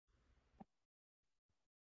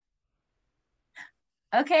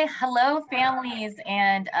Okay, hello families,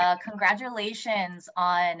 and congratulations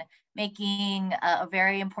on making a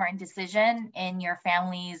very important decision in your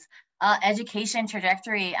family's education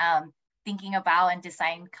trajectory, thinking about and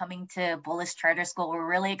deciding coming to Bullis Charter School. We're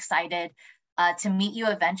really excited to meet you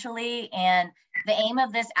eventually. And the aim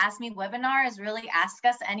of this Ask Me webinar is really ask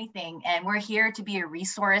us anything. And we're here to be a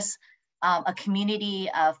resource, a community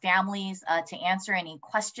of families to answer any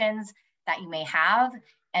questions that you may have.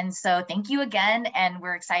 And so thank you again, and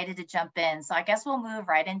we're excited to jump in. So I guess we'll move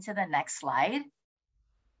right into the next slide.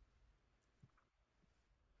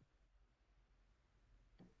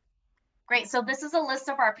 Great, so this is a list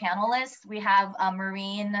of our panelists. We have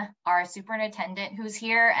Maureen, our superintendent, who's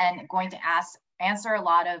here and going to answer a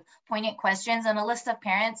lot of poignant questions, and a list of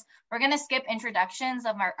parents. We're gonna skip introductions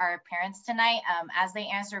of our parents tonight. As they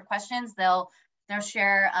answer questions, they'll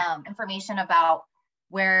share information about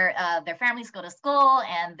where their families go to school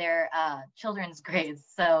and their children's grades.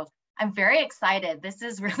 So I'm very excited. This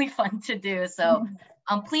is really fun to do. So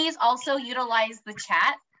please also utilize the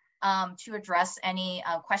chat to address any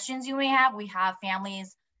questions you may have. We have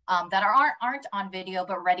families that aren't on video,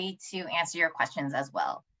 but ready to answer your questions as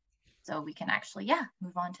well. So we can actually,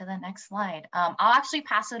 move on to the next slide. I'll actually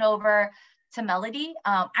pass it over to Melody.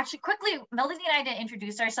 Actually, quickly, Melody and I didn't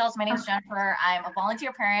introduce ourselves. My name is Jennifer. I'm a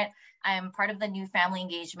volunteer parent. I'm part of the new family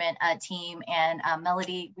engagement team. And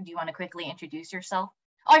Melody, do you want to quickly introduce yourself?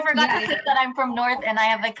 Oh, I forgot to say that I'm from North and I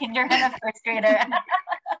have a kinder and a first grader.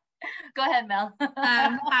 Go ahead, Mel.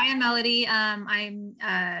 Hi, I'm Melody. I'm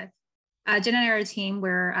Jen and our team.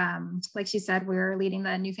 We're, like she said, we're leading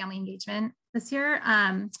the new family engagement this year.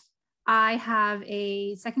 I have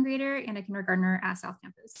a second grader and a kindergartner at South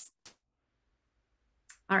Campus.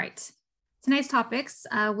 All right, tonight's topics,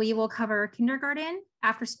 we will cover kindergarten,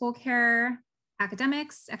 after school care,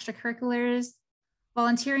 academics, extracurriculars,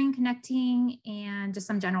 volunteering, connecting, and just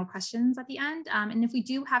some general questions at the end. And if we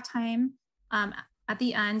do have time at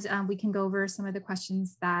the end, we can go over some of the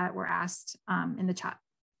questions that were asked in the chat.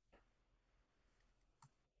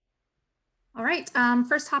 All right,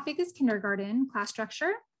 first topic is kindergarten class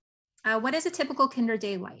structure. What is a typical kinder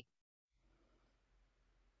day like?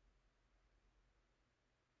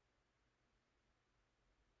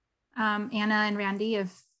 Anna and Randy,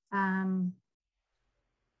 if you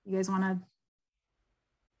guys want to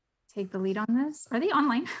take the lead on this. Are they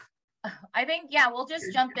online? I think, we'll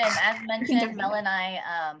just jump in. As mentioned, Mel and I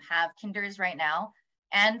have kinders right now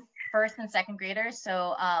and first and second graders.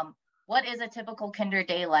 So what is a typical kinder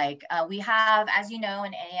day like? We have, as you know,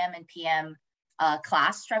 an AM and PM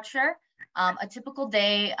class structure. A typical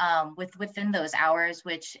day within those hours,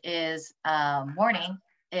 which is morning,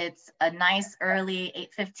 it's a nice early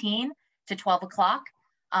 8:15 to 12 o'clock.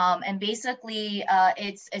 And basically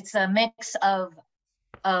it's a mix of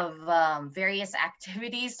various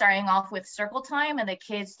activities, starting off with circle time, and the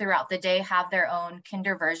kids throughout the day have their own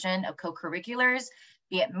kinder version of co-curriculars,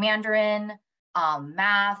 be it Mandarin,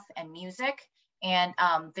 math, and music. And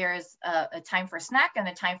there's a time for snack and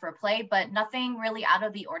a time for play, but nothing really out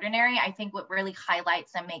of the ordinary. I think what really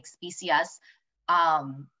highlights and makes BCS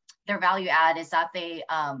their value add is that they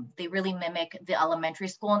really mimic the elementary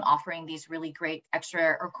school in offering these really great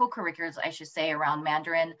extra or co-curriculars, I should say, around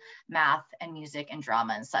Mandarin, math, and music and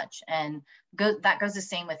drama and such. And that goes the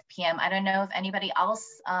same with PM. I don't know if anybody else,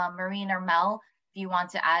 Maureen or Mel, if you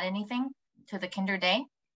want to add anything to the kinder day.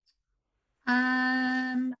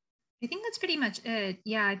 I think that's pretty much it.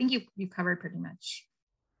 Yeah, I think you covered pretty much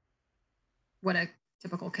what a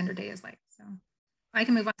typical kinder day is like. So I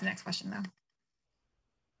can move on to the next question though.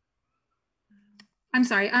 I'm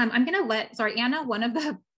sorry. I'm gonna Anna, one of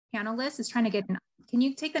the panelists is trying to get in. Can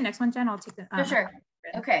you take the next one, Jen? I'll take the. Sure.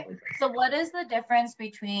 Okay. So what is the difference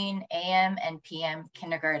between AM and PM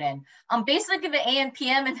kindergarten? Basically the AM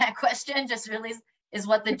PM in that question just really is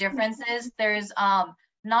what the difference is. There's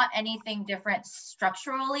not anything different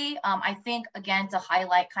structurally. I think, again, to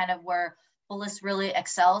highlight kind of where Bullis really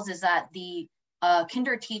excels is that the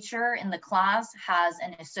kinder teacher in the class has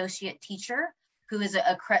an associate teacher who is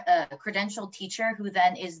a credentialed teacher who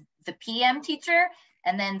then is the PM teacher,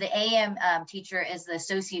 and then the AM teacher is the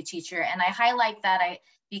associate teacher. And I highlight that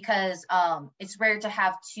because it's rare to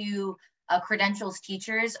have two credentials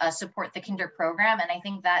teachers support the kinder program. And I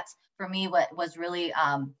think that's, for me, what was really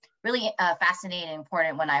fascinating and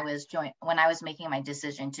important when I was making my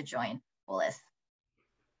decision to join Bullis.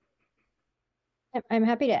 I'm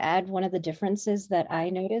happy to add one of the differences that I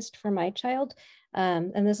noticed for my child.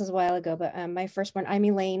 And this is a while ago, but my firstborn, I'm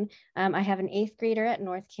Elaine. I have an 8th grader at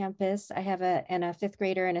North Campus. I have a 5th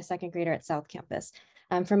grader and a 2nd grader at South Campus.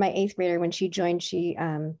 For my 8th grader, when she joined, she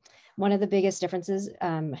one of the biggest differences,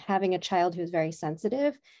 having a child who's very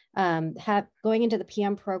sensitive, going into the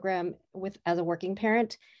PM program as a working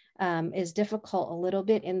parent is difficult a little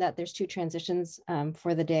bit in that there's 2 transitions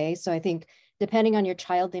for the day. So I think depending on your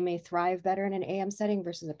child, they may thrive better in an AM setting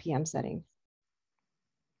versus a PM setting.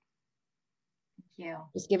 Thank you.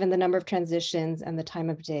 Just given the number of transitions and the time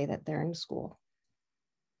of day that they're in school.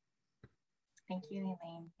 Thank you,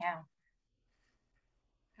 Elaine. Yeah.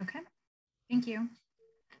 Okay, thank you.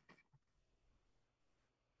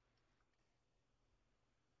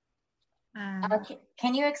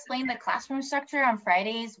 Can you explain the classroom structure on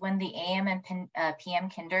Fridays when the AM and PM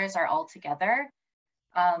kinders are all together?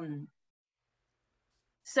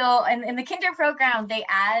 So in the kinder program, they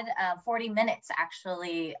add 40 minutes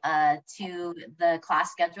actually to the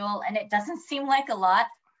class schedule, and it doesn't seem like a lot,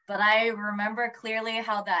 but I remember clearly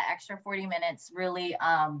how that extra 40 minutes really,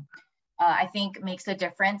 I think, makes a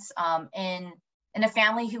difference in a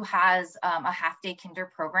family who has a half-day kinder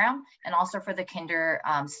program, and also for the kinder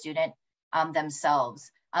student themselves.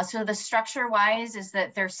 So the structure-wise is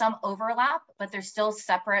that there's some overlap, but there's still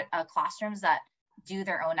separate classrooms that do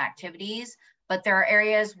their own activities. But there are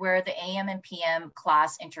areas where the AM and PM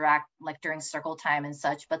class interact, like during circle time and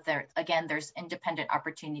such. But there's independent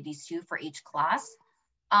opportunities too for each class.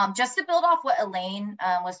 Just to build off what Elaine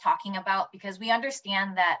was talking about, because we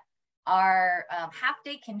understand that our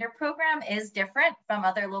half-day kinder program is different from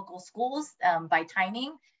other local schools by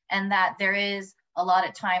timing, and that there is a lot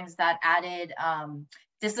of times that added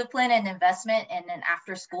discipline and investment in an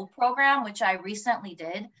after-school program, which I recently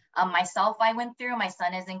did. Myself, I went through. My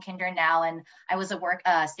son is in kinder now, and I was a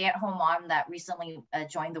stay-at-home mom that recently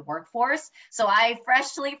joined the workforce. So I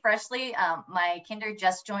freshly, my kinder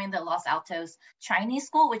just joined the Los Altos Chinese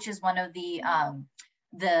School, which is one of the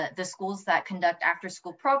schools that conduct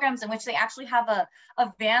after-school programs, in which they actually have a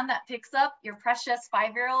van that picks up your precious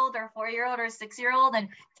 5-year-old or 4-year-old or 6-year-old and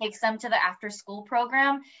takes them to the after-school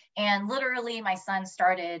program. And literally, my son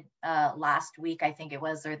started last week, I think it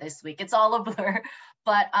was, or this week. It's all a blur,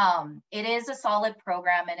 but it is a solid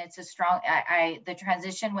program, and it's a strong. The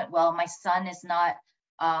transition went well. My son is not.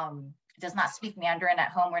 Does not speak Mandarin at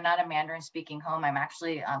home. We're not a Mandarin speaking home. I'm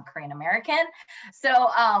actually Korean American. So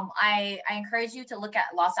I encourage you to look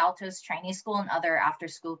at Los Altos Chinese School and other after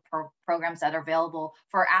school programs that are available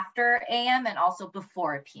for after AM and also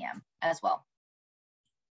before PM as well.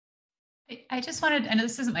 I just wanted, I know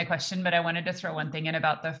this isn't my question, but I wanted to throw one thing in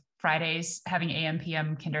about the Fridays having AM,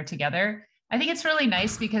 PM kinder together. I think it's really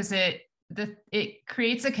nice because it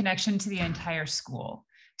creates a connection to the entire school.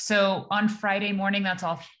 So on Friday morning, that's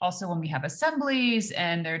also when we have assemblies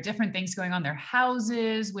and there are different things going on in their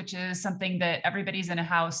houses, which is something that everybody's in a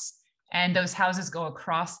house and those houses go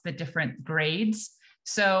across the different grades.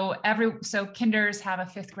 So kinders have a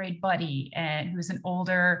 5th grade buddy and who's an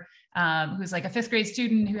older, who's like a 5th grade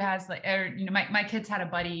student who has like, my kids had a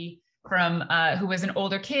buddy from who was an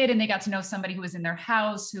older kid and they got to know somebody who was in their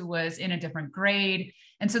house who was in a different grade.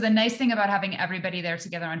 And so the nice thing about having everybody there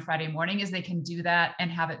together on Friday morning is they can do that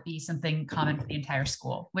and have it be something common for the entire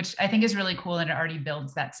school, which I think is really cool. And it already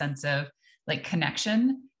builds that sense of like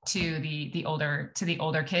connection to the older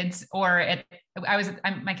kids. My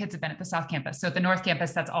kids have been at the South Campus. So at the North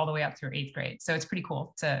Campus, that's all the way up through 8th grade. So it's pretty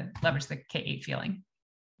cool to leverage the K-8 feeling.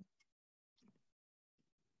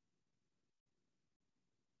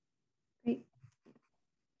 Great.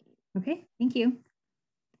 Okay, thank you.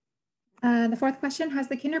 The 4th question, has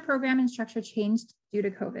the kinder program and structure changed due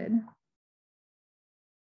to COVID?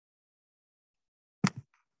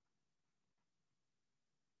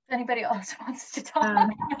 If anybody else wants to talk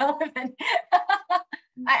relevant.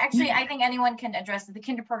 I think anyone can address it. The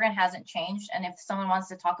kinder program hasn't changed. And if someone wants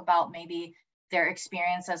to talk about maybe their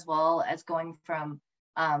experience as well as going from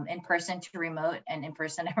in-person to remote and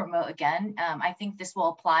in-person and remote again, I think this will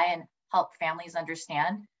apply and help families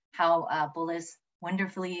understand how Bullis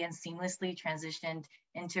wonderfully and seamlessly transitioned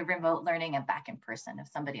into remote learning and back in person, if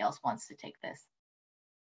somebody else wants to take this.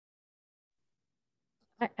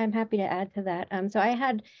 I'm happy to add to that. So I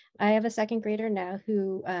have a 2nd grader now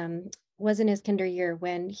who was in his kinder year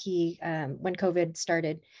when COVID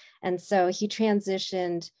started. And so he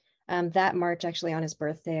transitioned that March, actually on his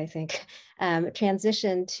birthday, I think,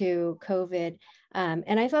 transitioned to COVID.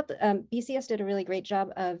 And I thought BCS did a really great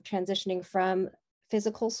job of transitioning from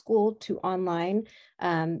physical school to online.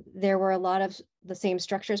 There were a lot of the same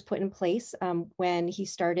structures put in place when he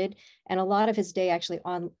started, and a lot of his day actually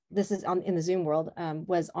in the Zoom world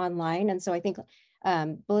was online. And so I think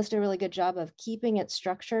Bullis did a really good job of keeping it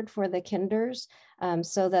structured for the kinders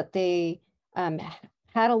so that they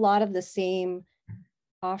had a lot of the same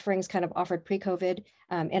offerings kind of offered pre-COVID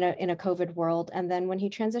in a COVID world. And then when he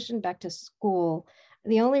transitioned back to school,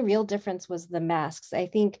 the only real difference was the masks. I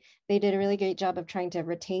think they did a really great job of trying to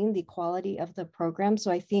retain the quality of the program.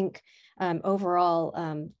 So I think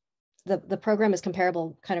overall, the program is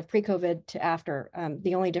comparable kind of pre-COVID to after.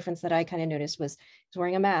 The only difference that I kind of noticed was he's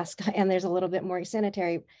wearing a mask and there's a little bit more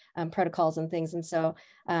sanitary protocols and things. And so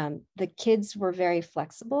the kids were very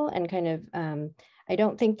flexible and kind of, I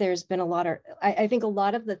don't think there's been a lot of, I think a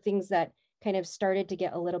lot of the things that kind of started to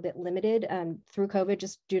get a little bit limited through COVID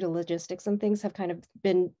just due to logistics and things have kind of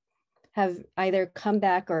have either come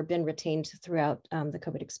back or been retained throughout the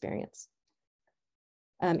COVID experience.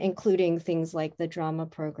 Including things like the drama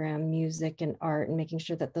program, music and art, and making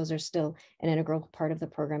sure that those are still an integral part of the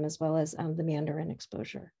program, as well as the Mandarin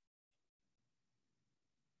exposure.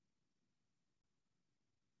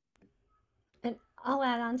 And I'll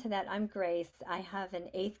add on to that. I'm Grace. I have an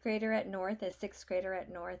 8th grader at North, a 6th grader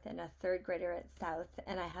at North, and a 3rd grader at South.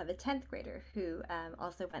 And I have a 10th grader who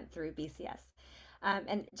also went through BCS.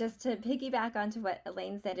 And just to piggyback onto what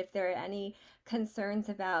Elaine said, if there are any concerns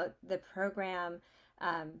about the program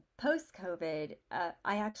post-COVID,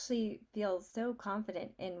 I actually feel so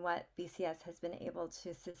confident in what BCS has been able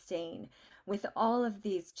to sustain with all of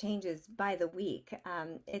these changes by the week.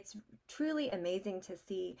 It's truly amazing to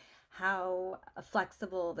see how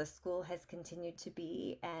flexible the school has continued to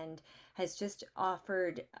be and has just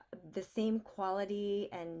offered the same quality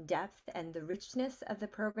and depth and the richness of the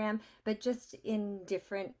program, but just in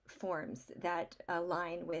different forms that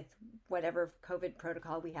align with whatever COVID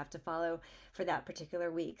protocol we have to follow for that particular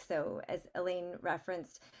week. So as Elaine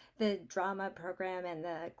referenced, the drama program and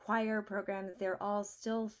the choir programs, they're all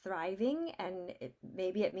still thriving, and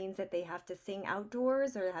maybe it means that they have to sing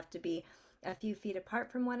outdoors or have to be a few feet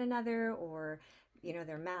apart from one another, or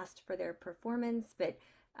they're masked for their performance, but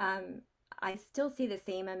I still see the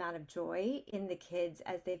same amount of joy in the kids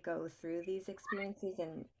as they go through these experiences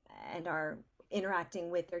and are interacting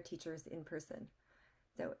with their teachers in person.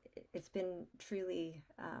 So it's been truly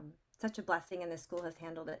such a blessing, and the school has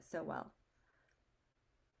handled it so well.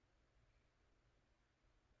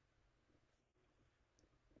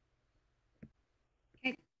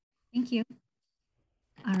 Okay, thank you.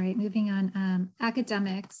 All right, moving on.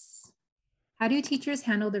 Academics. How do teachers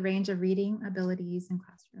handle the range of reading abilities in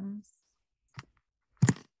classrooms?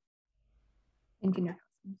 In kindergarten.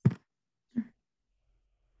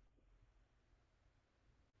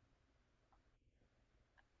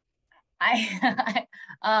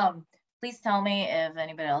 Please tell me if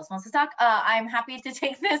anybody else wants to talk. I'm happy to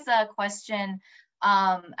take this question.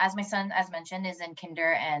 As my son, as mentioned, is in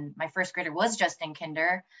kinder, and my 1st grader was just in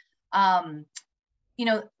kinder.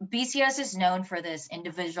 BCS is known for this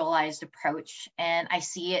individualized approach, and I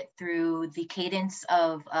see it through the cadence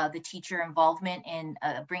of the teacher involvement in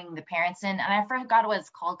bringing the parents in. And I forgot what it's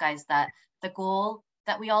called, guys, that the goal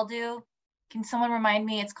that we all do. Can someone remind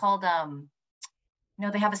me? It's called,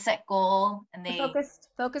 they have a set goal and they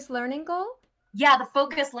focused learning goal. Yeah, the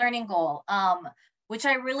focused learning goal, which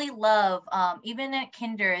I really love. Even at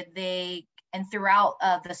kinder, and throughout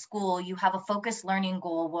the school, you have a focused learning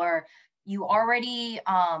goal where you already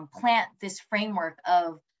plant this framework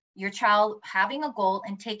of your child having a goal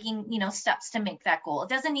and taking, steps to make that goal. It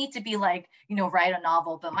doesn't need to be like, write a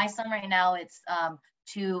novel, but my son right now, it's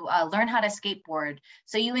to learn how to skateboard.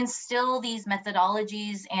 So you instill these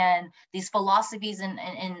methodologies and these philosophies in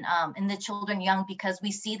the children young, because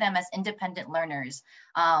we see them as independent learners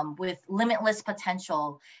with limitless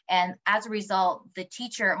potential. And as a result, the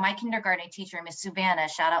teacher, my kindergarten teacher, Miss Savannah,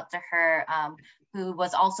 shout out to her, who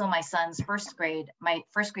was also my son's my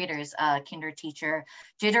 1st grader's kinder teacher,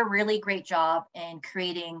 did a really great job in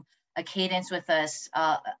creating a cadence with us,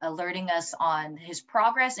 alerting us on his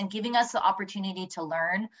progress and giving us the opportunity to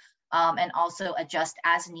learn and also adjust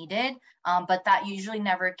as needed. But that usually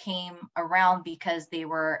never came around because they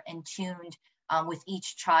were in tuned with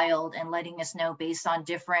each child and letting us know based on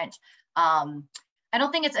different, I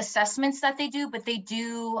don't think it's assessments that they do, but they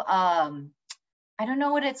do, I don't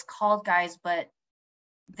know what it's called, guys, but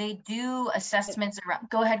they do assessments around.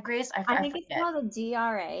 Go ahead, Grace. I think it's called a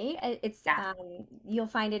DRA. It's you'll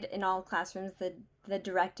find it in all classrooms. The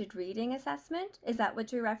directed reading assessment. Is that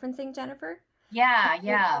what you're referencing, Jennifer?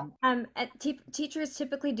 Yeah. Teachers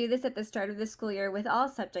typically do this at the start of the school year with all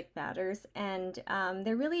subject matters, and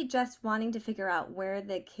they're really just wanting to figure out where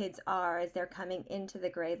the kids are as they're coming into the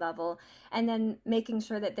grade level, and then making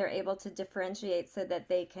sure that they're able to differentiate so that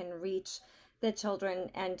they can reach the children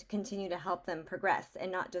and continue to help them progress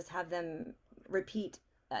and not just have them repeat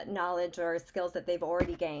knowledge or skills that they've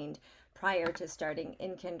already gained prior to starting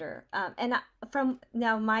in kinder. And from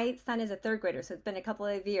now, my son is a third grader, so it's been a couple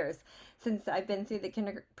of years since I've been through the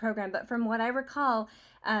kinder program. But from what I recall,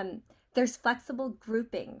 there's flexible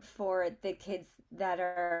grouping for the kids that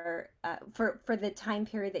are for the time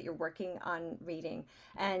period that you're working on reading.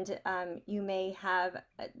 And you may have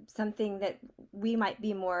something that we might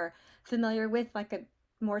be more familiar with, like a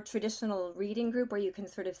more traditional reading group, where you can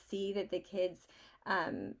sort of see that the kids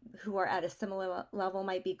who are at a similar level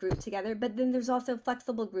might be grouped together. But then there's also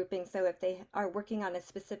flexible grouping. So if they are working on a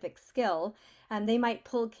specific skill, they might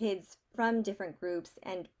pull kids from different groups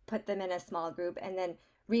and put them in a small group, and then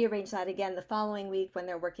rearrange that again the following week when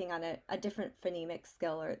they're working on a different phonemic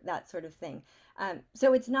skill or that sort of thing.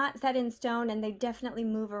 So it's not set in stone, and they definitely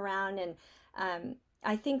move around. And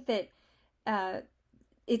I think that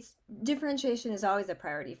it's differentiation is always a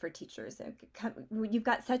priority for teachers. You've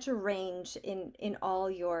got such a range in all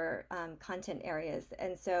your content areas.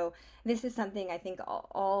 And so this is something I think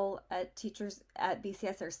all teachers at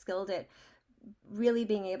BCS are skilled at, really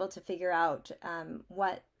being able to figure out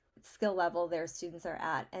what skill level their students are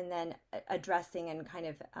at, and then addressing and kind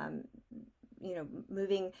of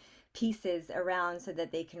moving pieces around so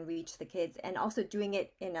that they can reach the kids, and also doing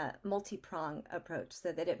it in a multi-prong approach,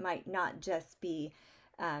 so that it might not just be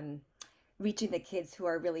reaching the kids who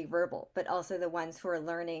are really verbal, but also the ones who are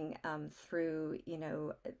learning through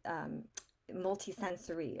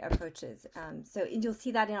multi-sensory approaches. So you'll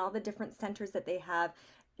see that in all the different centers that they have,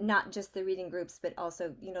 not just the reading groups, but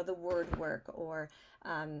also, the word work or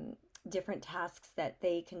different tasks that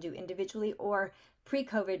they can do individually, or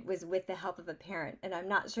pre-COVID was with the help of a parent. And I'm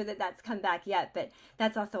not sure that that's come back yet, but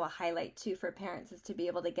that's also a highlight too for parents, is to be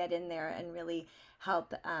able to get in there and really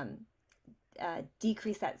help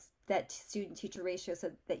decrease that student-teacher ratio, so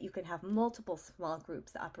that you can have multiple small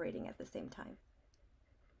groups operating at the same time.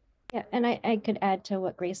 Yeah, and I could add to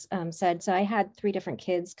what Grace said. So I had 3 different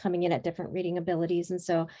kids coming in at different reading abilities. And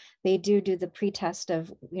so they do the pre-test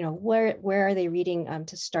of, where are they reading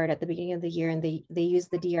to start at the beginning of the year. And they use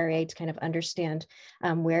the DRA to kind of understand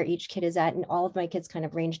where each kid is at. And all of my kids kind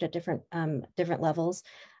of ranged at different levels.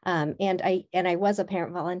 And I was a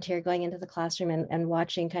parent volunteer going into the classroom and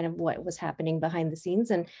watching kind of what was happening behind the scenes.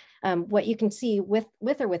 And what you can see with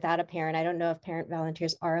or without a parent, I don't know if parent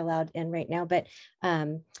volunteers are allowed in right now, but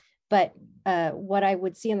what I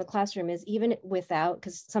would see in the classroom is, even without,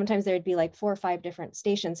 because sometimes there'd be like 4 or 5 different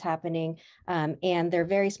stations happening, and they're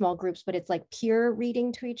very small groups, but it's like peer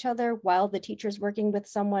reading to each other while the teacher's working with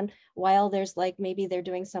someone, while there's maybe they're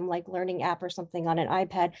doing some learning app or something on an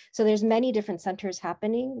iPad. So there's many different centers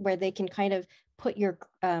happening where they can kind of put your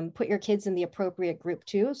kids in the appropriate group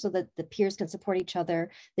too, so that the peers can support each other.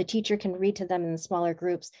 The teacher can read to them in the smaller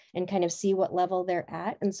groups and kind of see what level they're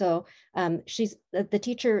at. And so she's the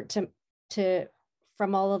teacher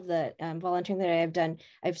from all of the volunteering that I've done,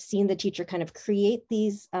 I've seen the teacher kind of create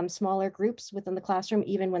these smaller groups within the classroom,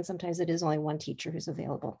 even when sometimes it is only one teacher who's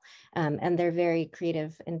available. And they're very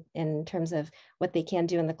creative in terms of what they can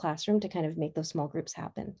do in the classroom to kind of make those small groups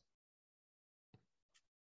happen.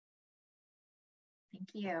 Thank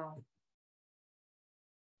you. All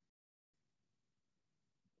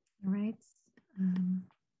right.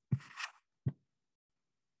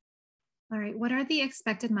 All right, what are the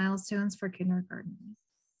expected milestones for kindergarten?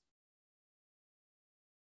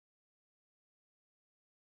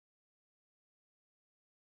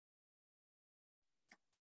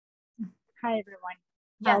 Hi, everyone.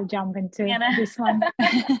 Yeah. I'll jump into Anna. this one.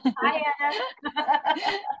 Hi, Anna.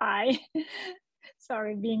 Hi.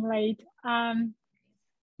 Sorry, being late.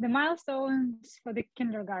 The milestones for the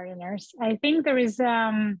kindergarteners, I think there is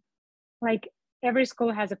every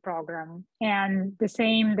school has a program, and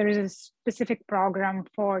there is a specific program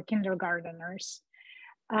for kindergarteners.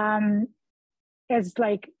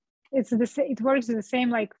 It works the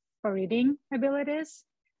same for reading abilities.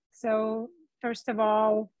 So first of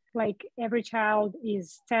all, every child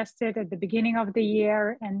is tested at the beginning of the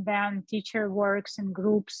year, and then teacher works in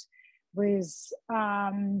groups with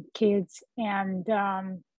kids and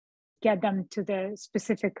get them to the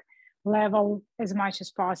specific level as much as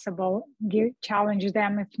possible, challenge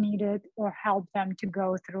them if needed, or help them to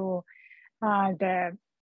go through the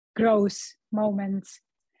growth moments.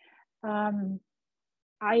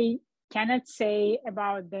 I cannot say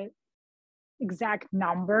about the exact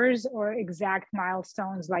numbers or exact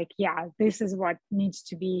milestones, this is what needs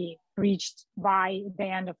to be reached by the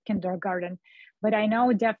end of kindergarten. But I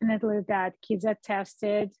know definitely that kids are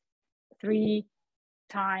tested 3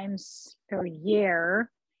 times per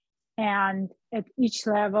year, and at each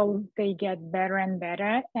level they get better and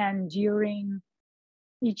better, and during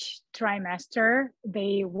each trimester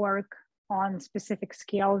they work on specific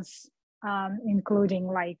skills including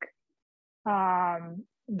like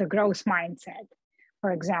the growth mindset,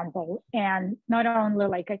 for example, and not only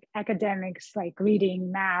like academics, like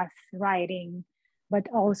reading, math, writing, but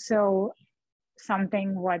also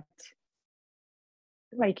something what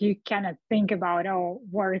like you cannot think about or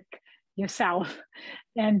work yourself.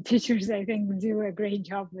 And teachers, I think, do a great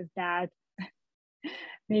job with that.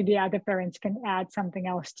 Maybe other parents can add something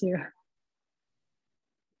else too.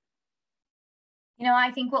 You know,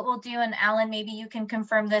 I think what we'll do, and Alan, maybe you can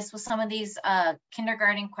confirm this with some of these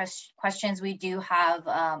kindergarten questions. We do have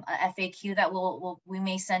a FAQ that we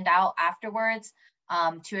may send out afterwards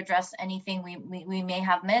to address anything we may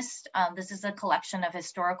have missed. This is a collection of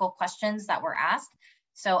historical questions that were asked.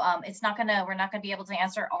 So we're not gonna be able to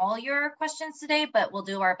answer all your questions today, but we'll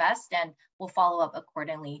do our best and we'll follow up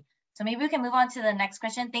accordingly. So maybe we can move on to the next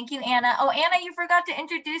question. Thank you, Anna. Oh, Anna, you forgot to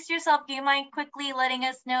introduce yourself. Do you mind quickly letting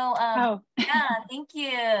us know? Yeah, thank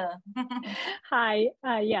you. Hi,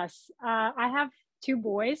 yes, I have two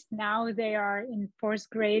boys. Now they are in 4th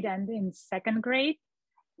grade and in 2nd grade.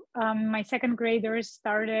 My 2nd graders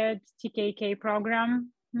started TKK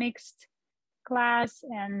program, mixed class,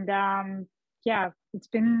 and yeah, it's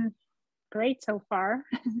been great so far.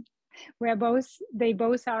 They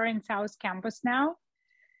both are in South Campus now,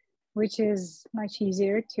 which is much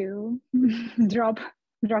easier to drop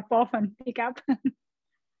off and pick up.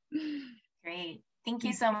 Great. Thank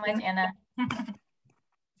you so much, Anna.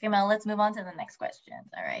 Okay, Mel, let's move on to the next question.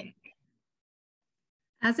 All right.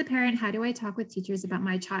 As a parent, how do I talk with teachers about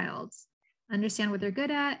my child? Understand what they're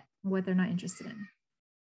good at, what they're not interested in.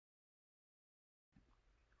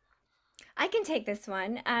 I can take this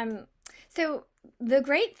one. So the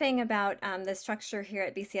great thing about the structure here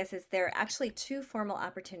at BCS is there are actually 2 formal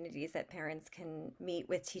opportunities that parents can meet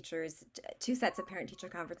with teachers, 2 sets of parent-teacher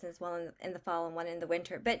conferences, one in the fall and one in the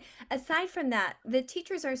winter. But aside from that, the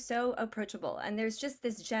teachers are so approachable, and there's just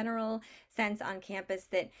this general sense on campus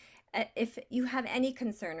that if you have any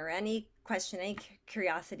concern or any question, any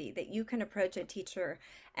curiosity, that you can approach a teacher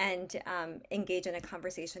and engage in a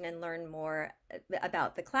conversation and learn more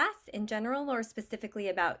about the class in general or specifically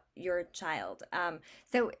about your child.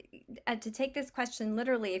 So to take this question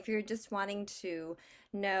literally, if you're just wanting to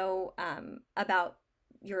know about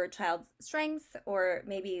your child's strengths or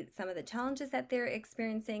maybe some of the challenges that they're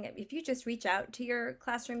experiencing, if you just reach out to your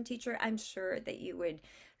classroom teacher, I'm sure that you would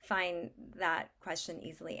find that question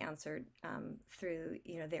easily answered through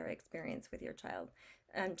their experience with your child.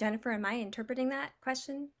 Jennifer, am I interpreting that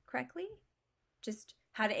question correctly? Just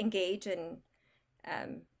how to engage in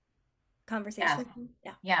conversation?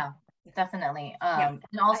 Yeah, definitely. And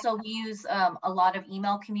also we use a lot of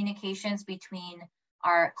email communications between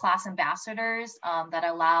our class ambassadors that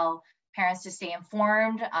allow parents to stay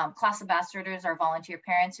informed. Class ambassadors are volunteer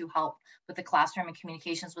parents who help with the classroom and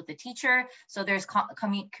communications with the teacher. So there's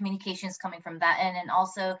communications coming from that end, and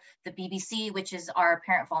also the BBC, which is our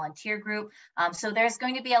parent volunteer group. So there's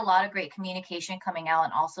going to be a lot of great communication coming out,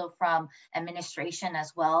 and also from administration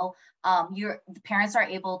as well. The parents are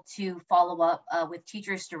able to follow up with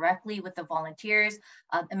teachers directly, with the volunteers.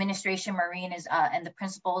 Administration, Maureen and the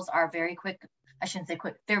principals are very quick. I shouldn't say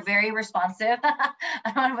quick, they're very responsive. I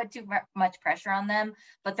don't want to put too much pressure on them,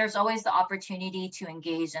 but there's always the opportunity to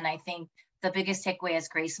engage. And I think the biggest takeaway, as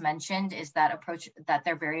Grace mentioned, is that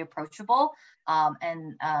they're very approachable.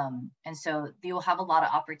 And so you will have a lot of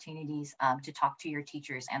opportunities to talk to your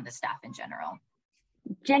teachers and the staff in general.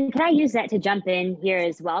 Jen, can I use that to jump in here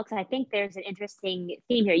as well? Because I think there's an interesting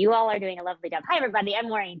theme here. You all are doing a lovely job. Hi, everybody. I'm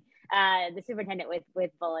Maureen, the superintendent with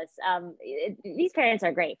Bullis. These parents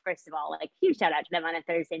are great, first of all. Like, huge shout out to them on a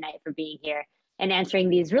Thursday night for being here and answering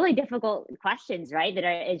these really difficult questions, right?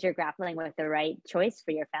 As you're grappling with the right choice for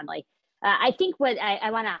your family. I think what I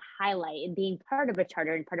want to highlight, in being part of a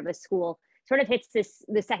charter and part of a school, sort of hits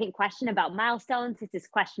the second question about milestones. It's this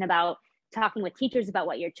question about talking with teachers about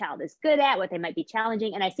what your child is good at, what they might be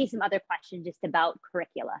challenging. And I see some other questions just about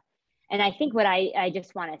curricula. And I think what I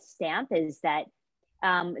just want to stamp is that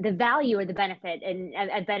the value or the benefit, and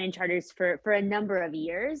I've been in charters for a number of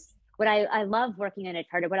years. What I love working in a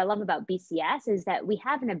charter, what I love about BCS is that we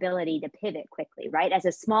have an ability to pivot quickly, right? As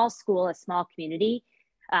a small school, a small community,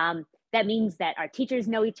 that means that our teachers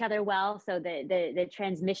know each other well. So the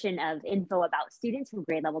transmission of info about students from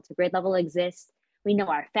grade level to grade level exists. We know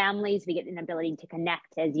our families, we get an ability to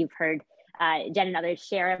connect, as you've heard Jen and others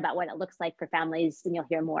share about what it looks like for families, and you'll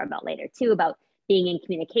hear more about later too, about being in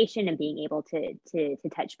communication and being able to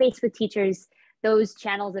touch base with teachers. Those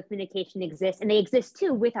channels of communication exist, and they exist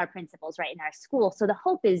too with our principals right in our school. So the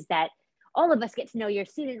hope is that all of us get to know your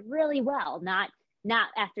student really well, not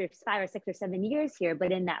after 5 or 6 or 7 years here,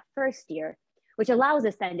 but in that first year, which allows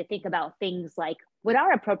us then to think about things like, what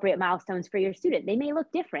are appropriate milestones for your student? They may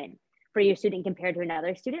look different for your student compared to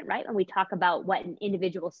another student, right? When we talk about what an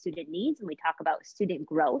individual student needs, when we talk about student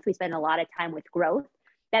growth, we spend a lot of time with growth.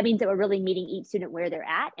 That means that we're really meeting each student where they're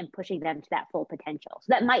at and pushing them to that full potential. So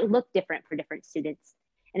that might look different for different students.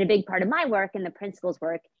 And a big part of my work and the principal's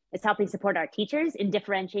work is helping support our teachers in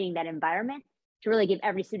differentiating that environment to really give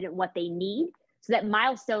every student what they need, so that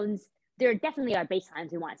milestones, there definitely are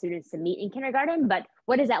baselines we want students to meet in kindergarten, but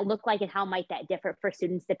what does that look like and how might that differ for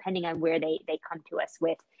students depending on where they come to us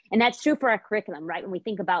with? And that's true for our curriculum, right? When we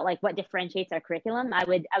think about like what differentiates our curriculum, I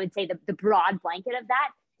would say the broad blanket of that,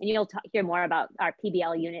 and you'll hear more about our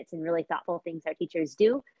PBL units and really thoughtful things our teachers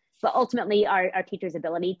do, but ultimately our teachers'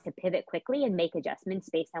 ability to pivot quickly and make adjustments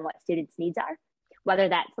based on what students' needs are. Whether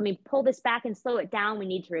that's, let me pull this back and slow it down, we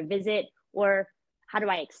need to revisit, or how do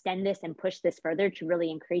I extend this and push this further to really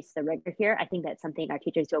increase the rigor here? I think that's something our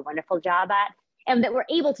teachers do a wonderful job at, and that we're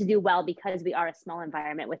able to do well because we are a small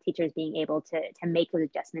environment with teachers being able to make those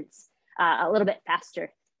adjustments a little bit faster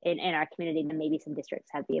in our community than maybe some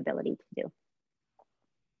districts have the ability to do.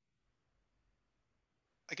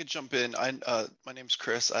 I could jump in. My name's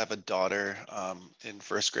Chris. I have a daughter in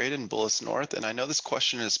first grade in Bullis North, and I know this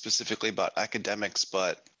question is specifically about academics,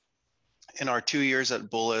 but in our 2 years at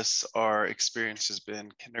Bullis, our experience has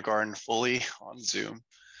been kindergarten fully on Zoom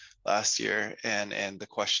last year, and the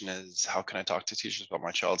question is, how can I talk to teachers about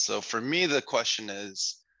my child? So for me, the question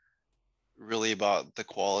is really about the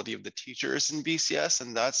quality of the teachers in BCS,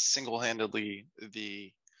 and that's single-handedly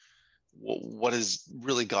what has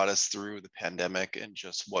really got us through the pandemic and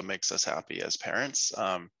just what makes us happy as parents.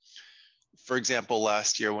 For example,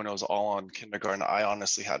 last year when it was all on kindergarten, I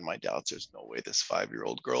honestly had my doubts. There's no way this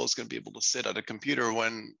 5-year-old girl is going to be able to sit at a computer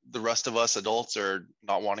when the rest of us adults are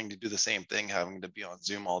not wanting to do the same thing, having to be on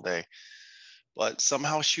Zoom all day. But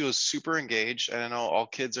somehow she was super engaged. And I know all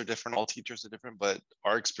kids are different, all teachers are different, but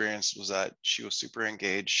our experience was that she was super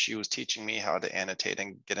engaged. She was teaching me how to annotate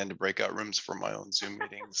and get into breakout rooms for my own Zoom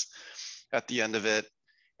meetings at the end of it.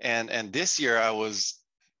 And this year I was,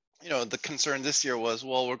 the concern this year was,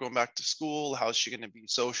 well, we're going back to school. How's she going to be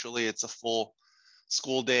socially? It's a full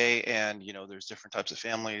school day. And, there's different types of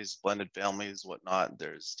families, blended families, whatnot.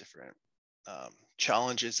 There's different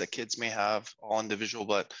challenges that kids may have, all individual,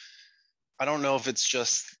 but I don't know if it's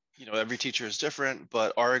just, every teacher is different,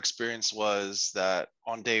 but our experience was that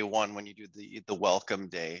on day one, when you do the welcome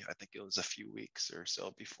day, I think it was a few weeks or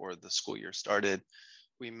so before the school year started,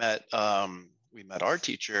 we met our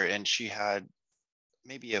teacher, and she had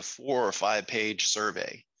maybe a 4 or 5 page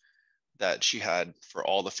survey that she had for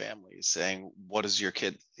all the families saying, what is your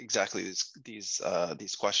kid, exactly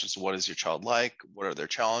these questions. What is your child like? What are their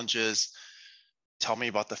challenges? Tell me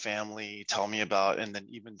about the family, tell me about, and then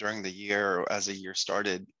even during the year, as the year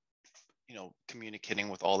started, communicating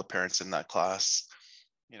with all the parents in that class,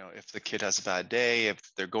 if the kid has a bad day, if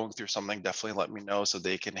they're going through something, definitely let me know so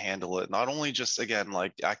they can handle it. Not only just, again,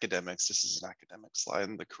 like academics, this is an academic slide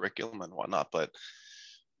in the curriculum and whatnot, but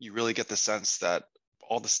you really get the sense that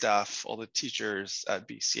all the staff, all the teachers at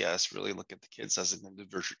BCS really look at the kids as an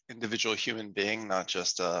individual human being, not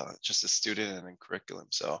just a student and in curriculum.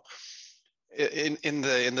 So in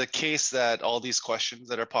the case that all these questions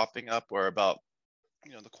that are popping up were about,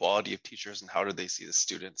 the quality of teachers and how do they see the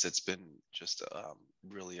students, it's been just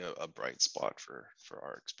really a bright spot for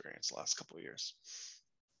our experience the last couple of years.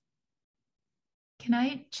 Can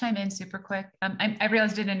I chime in super quick? I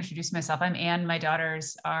realized I didn't introduce myself. I'm Anne. My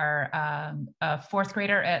daughters are a 4th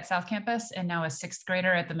grader at South Campus and now a 6th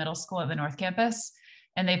grader at the middle school at the North Campus.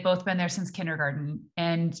 And they've both been there since kindergarten.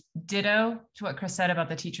 And ditto to what Chris said about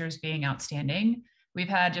the teachers being outstanding. We've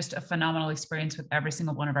had just a phenomenal experience with every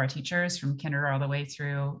single one of our teachers from kinder all the way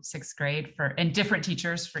through 6th grade and different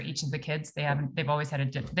teachers for each of the kids. They've always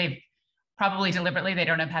had they've probably deliberately, they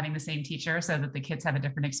don't end up having the same teacher so that the kids have a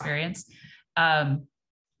different experience.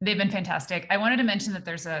 They've been fantastic. I wanted to mention that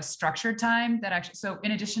there's a structured time that actually, so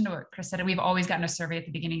in addition to what Chris said, we've always gotten a survey at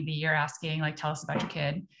the beginning of the year asking, like, tell us about your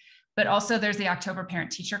kid. But also there's the October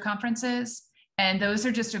parent-teacher conferences. And those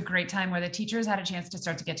are just a great time where the teachers had a chance to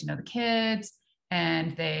start to get to know the kids.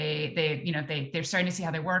 And they're starting to see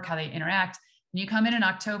how they work, how they interact. And you come in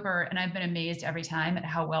October, and I've been amazed every time at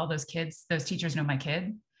how well those teachers know my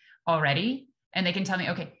kid already. And they can tell me,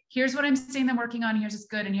 okay, here's what I'm seeing them working on. Here's what's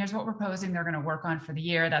good. And here's what we're proposing they're going to work on for the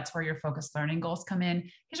year. That's where your focused learning goals come in.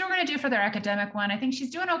 Here's what we're going to do for their academic one. I think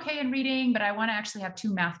she's doing okay in reading, but I want to actually have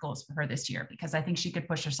 2 math goals for her this year because I think she could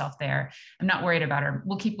push herself there. I'm not worried about her.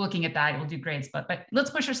 We'll keep looking at that. We'll do grades, but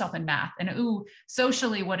let's push herself in math. And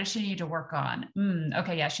socially, what does she need to work on?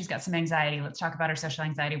 Okay, yeah, she's got some anxiety. Let's talk about her social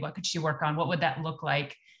anxiety. What could she work on? What would that look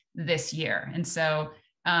like? this year. And so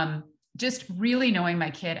just really knowing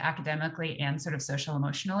my kid academically and sort of social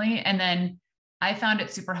emotionally. And then I found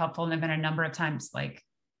it super helpful. And there've been a number of times, like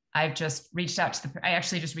I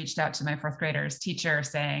actually just reached out to my fourth grader's teacher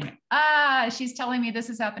saying, she's telling me this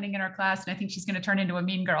is happening in our class, and I think she's going to turn into a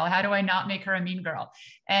mean girl. How do I not make her a mean girl?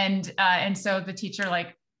 And so the teacher,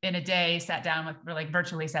 like in a day,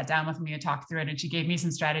 virtually sat down with me and talked through it. And she gave me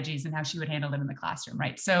some strategies and how she would handle them in the classroom.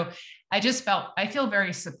 Right. So I feel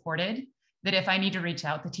very supported, that if I need to reach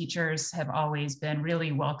out, the teachers have always been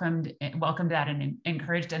really welcomed that and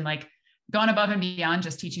encouraged, and like gone above and beyond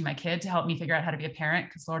just teaching my kid to help me figure out how to be a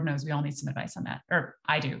parent. Cause Lord knows we all need some advice on that, or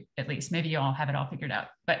I do at least. Maybe you all have it all figured out,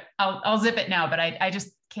 but I'll zip it now. But I just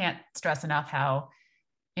can't stress enough how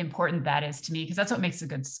important that is to me, because that's what makes a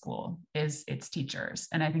good school, is its teachers.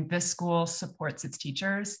 And I think this school supports its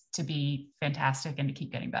teachers to be fantastic and to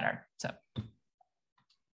keep getting better. So.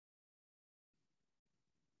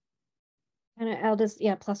 And I'll just,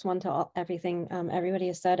 +1 to everything everybody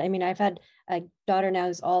has said. I mean, I've had a daughter now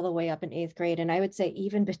who's all the way up in 8th grade. And I would say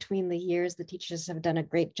even between the years, the teachers have done a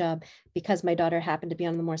great job, because my daughter happened to be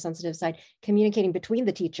on the more sensitive side, communicating between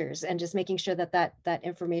the teachers and just making sure that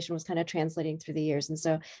information was kind of translating through the years. And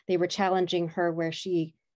so they were challenging her where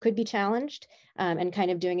she could be challenged, and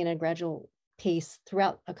kind of doing it in a gradual pace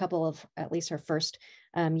throughout a couple of, at least her first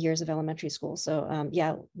years of elementary school. So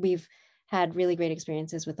we've had really great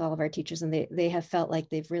experiences with all of our teachers, and they have felt like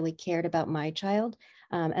they've really cared about my child,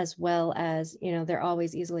 as well as, they're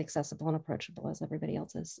always easily accessible and approachable, as everybody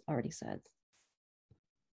else has already said.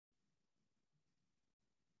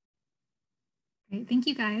 Great, thank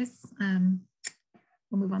you guys.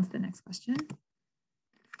 We'll move on to the next question.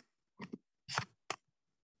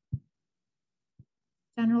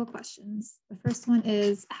 General questions. The first one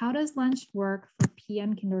is, how does lunch work for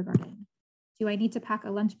PM kindergarten? Do I need to pack a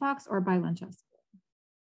lunchbox or buy lunch at school?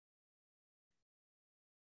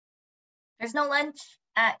 There's no lunch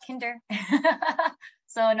at kinder.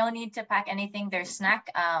 So no need to pack anything. There's snack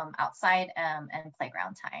outside and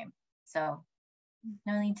playground time. So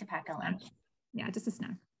no need to pack a lunch. Yeah, just a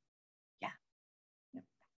snack. Yeah. Yep.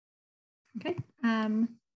 Okay.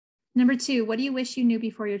 Number 2, what do you wish you knew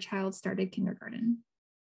before your child started kindergarten?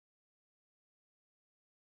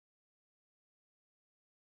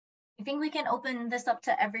 I think we can open this up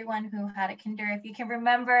to everyone who had a kinder. If you can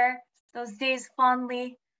remember those days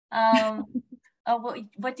fondly,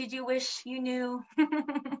 what did you wish you knew?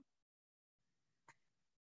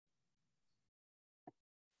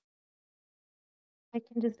 I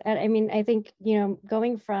can just add, I mean, I think,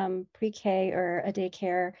 going from pre-K or a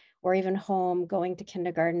daycare or even home, going to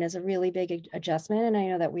kindergarten is a really big adjustment. And I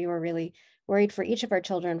know that we were really worried for each of our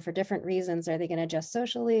children for different reasons. Are they going to adjust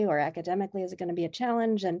socially or academically? Is it going to be a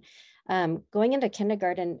challenge? And going into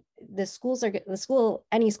kindergarten, any school,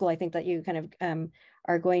 I think that you kind of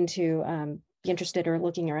are going to be interested or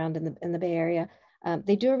looking around in the Bay Area.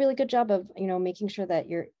 They do a really good job of, making sure that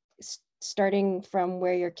you're starting from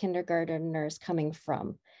where your kindergartner is coming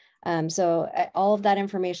from. So all of that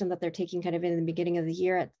information that they're taking kind of in the beginning of the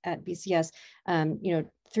year at BCS,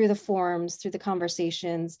 through the forums, through the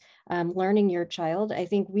conversations, learning your child. I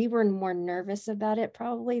think we were more nervous about it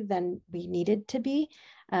probably than we needed to be,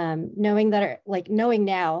 knowing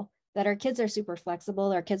now that our kids are super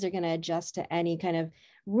flexible. Our kids are going to adjust to any kind of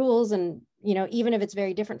rules. And, even if it's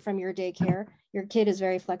very different from your daycare, your kid is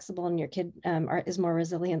very flexible, and your kid is more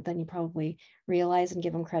resilient than you probably realize and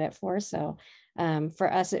give them credit for. So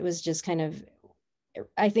for us, it was just kind of,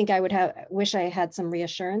 I think I would wish I had some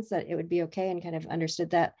reassurance that it would be okay, and kind of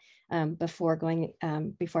understood that before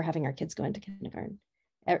having our kids go into kindergarten.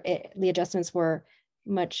 The adjustments were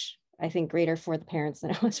much, I think, greater for the parents than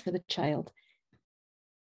it was for the child.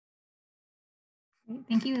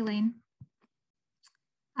 Thank you, Elaine.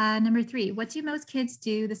 Number 3, what do most kids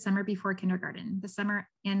do the summer before kindergarten, the summer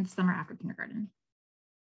and the summer after kindergarten?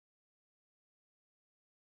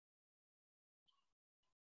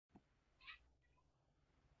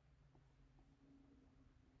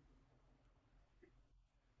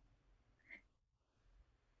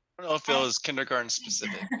 I don't know if it was kindergarten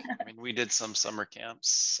specific. I mean, we did some summer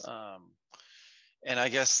camps. And I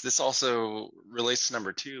guess this also relates to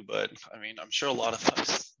number 2, but I mean, I'm sure a lot of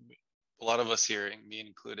us here, me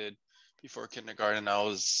included, before kindergarten, I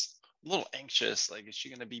was a little anxious. Like, is she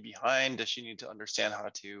going to be behind? Does she need to understand how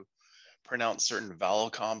to pronounce certain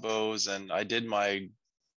vowel combos? And I did my,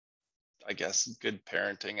 I guess, good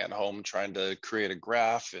parenting at home, trying to create a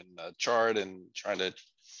graph and a chart and trying to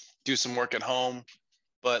do some work at home.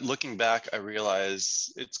 But looking back, I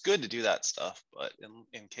realize it's good to do that stuff. But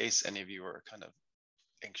in case any of you are kind of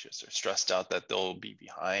anxious or stressed out that they'll be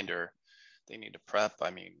behind or they need to prep.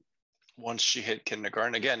 I mean, once she hit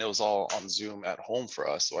kindergarten, again, it was all on Zoom at home for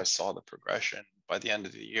us. So I saw the progression. By the end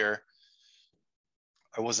of the year,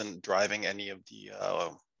 I wasn't driving any of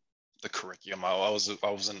the curriculum. I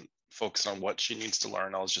wasn't focused on what she needs to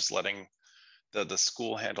learn. I was just letting the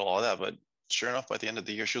school handle all that. But sure enough, by the end of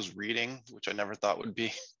the year, she was reading, which I never thought would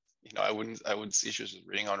be, I would see she was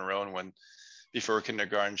reading on her own, when before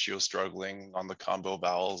kindergarten, she was struggling on the combo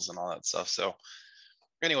vowels and all that stuff. So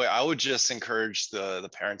anyway, I would just encourage the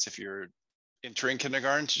parents, if you're entering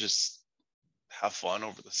kindergarten, to just have fun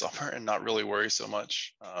over the summer and not really worry so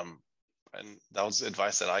much. And that was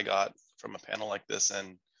advice that I got from a panel like this.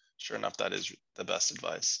 And sure enough, that is the best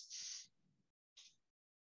advice.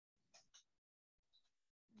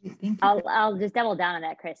 I'll just double down on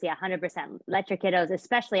that, Chris. Yeah, 100%. Let your kiddos,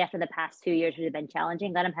 especially after the past 2 years which have been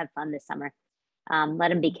challenging, let them have fun this summer. Let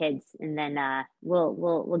them be kids, and then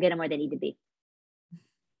we'll get them where they need to be.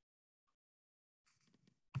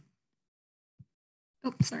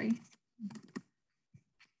 Oh, sorry.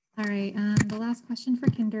 All right, the last question for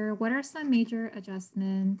Kinder. What are some major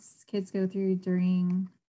adjustments kids go through during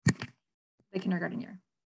the kindergarten year?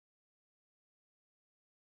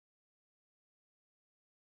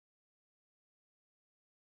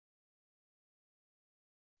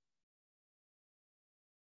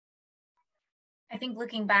 I think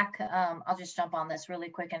looking back, I'll just jump on this really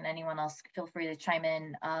quick, and anyone else feel free to chime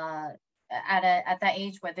in. At that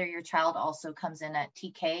age, whether your child also comes in at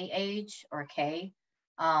TK age or K,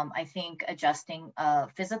 I think adjusting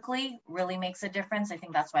physically really makes a difference. I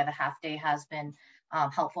think that's why the half day has been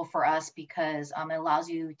helpful for us, because it allows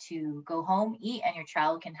you to go home, eat, and your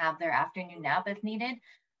child can have their afternoon nap if needed.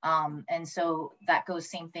 And so that goes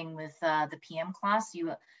same thing with the PM class.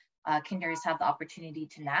 You kinders have the opportunity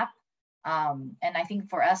to nap. And I think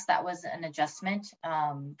for us, that was an adjustment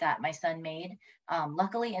that my son made,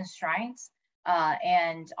 luckily in strides.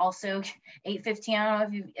 And also 8:15, I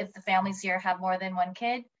don't know if the families here have more than one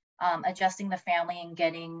kid, adjusting the family and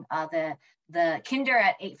getting the kinder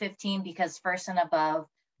at 8:15, because first and above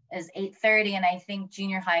is 8:30, and I think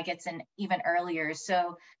junior high gets in even earlier.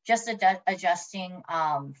 So just adjusting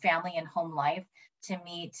family and home life to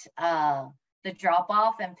meet the drop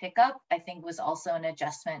off and pickup, I think, was also an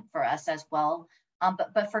adjustment for us as well.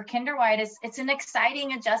 But for kinder-wide, it's an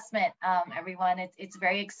exciting adjustment, everyone. It's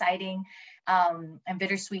very exciting and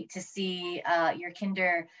bittersweet to see your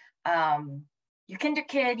kinder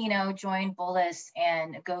kid, join Bullis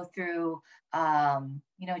and go through,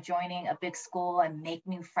 joining a big school and make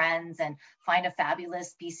new friends and find a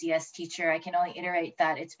fabulous BCS teacher. I can only iterate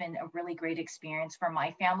that it's been a really great experience for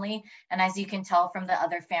my family. And as you can tell from the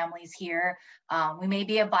other families here, we may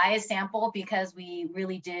be a biased sample, because we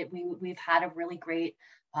really we've had a really great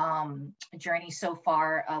journey so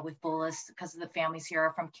far with Bullis, because the families here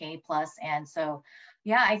are from K+. And so,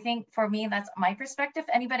 yeah, I think for me, that's my perspective.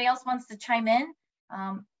 Anybody else wants to chime in?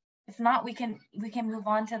 If not, we can move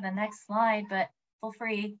on to the next slide, but feel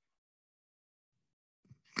free.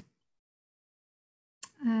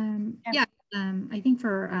 I think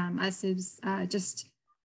for us, it's just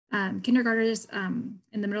kindergartners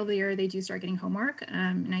in the middle of the year, they do start getting homework.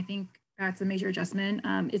 And I think that's a major adjustment.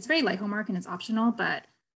 It's very light homework and it's optional, but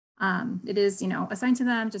it is, assigned to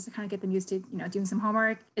them just to kind of get them used to, doing some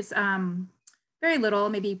homework. It's very little,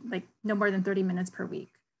 maybe like no more than 30 minutes per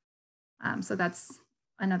week. So that's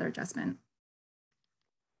another adjustment.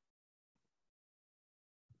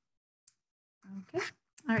 Okay,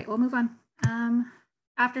 all right, we'll move on.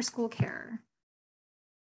 After school care.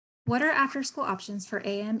 What are after school options for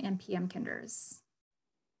AM and PM kinders?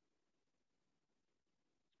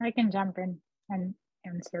 I can jump in and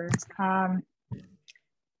answer.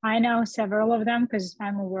 I know several of them because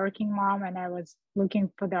I'm a working mom and I was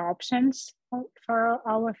looking for the options for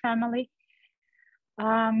our family.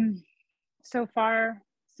 So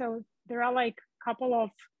there are like a couple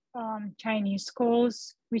of Chinese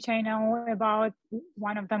schools which I know about.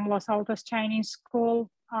 One of them, Los Altos Chinese School.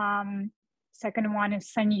 Second one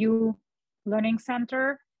is San Yu Learning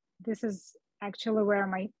Center. This is actually where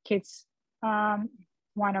my kids,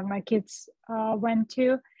 one of my kids went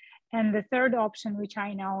to. And the third option, which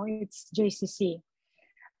I know, it's JCC.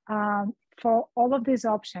 For all of these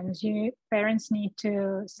options, parents need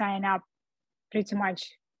to sign up pretty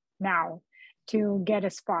much now to get a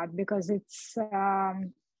spot, because it's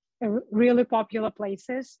really popular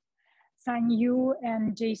places. San Yu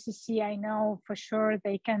and JCC, I know for sure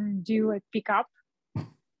they can do a pickup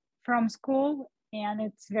from school, and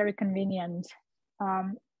it's very convenient.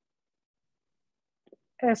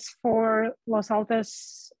 As for Los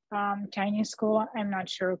Altos Chinese School, I'm not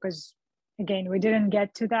sure, because again, we didn't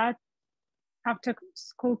get to that. after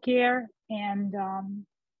school care, and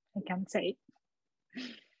I can't say.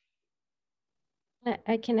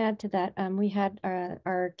 I can add to that. We had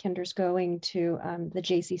our kinders going to the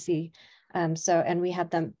JCC, and we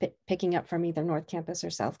had them picking up from either North Campus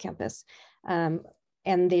or South Campus,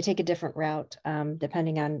 and they take a different route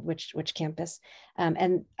depending on which campus.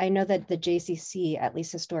 And I know that the JCC, at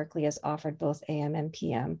least historically, has offered both AM and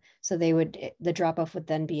PM. So the drop off would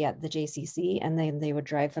then be at the JCC, and then they would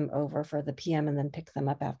drive them over for the PM and then pick them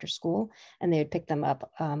up after school, and they would pick them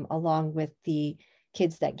up along with the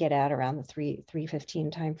kids that get out around the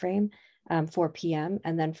 3:15 timeframe for PM,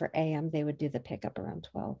 and then for AM they would do the pickup around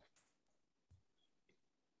 12.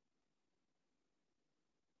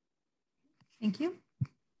 Thank you.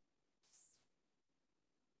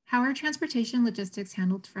 How are transportation logistics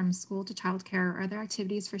handled from school to childcare? Are there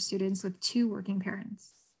activities for students with 2 working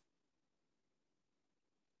parents?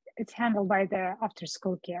 It's handled by the after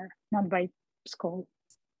school care, not by school.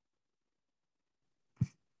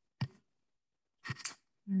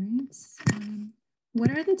 All right.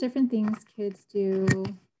 What are the different things kids do?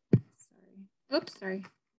 Sorry.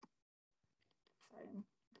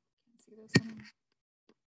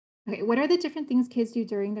 Okay, what are the different things kids do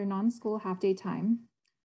during their non-school half-day time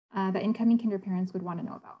that incoming kinder parents would want to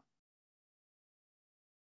know about?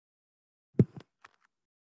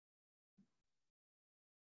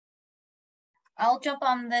 I'll jump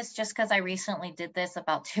on this just because I recently did this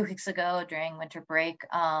about 2 weeks ago during winter break.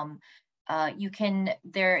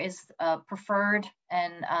 There is preferred,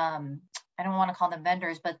 and I don't want to call them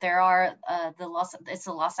vendors, but there are it's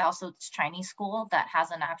the Los Altos Chinese School that has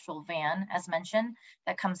an actual van, as mentioned,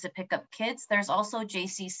 that comes to pick up kids. There's also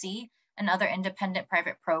JCC and other independent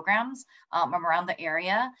private programs around the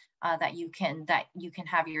area that you can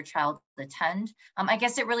have your child attend. I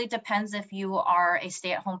guess it really depends if you are a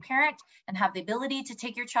stay-at-home parent and have the ability to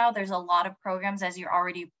take your child. There's a lot of programs, as you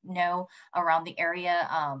already know, around the area,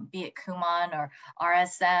 be it Kumon or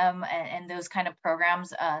RSM and those kind of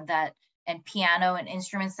programs and piano and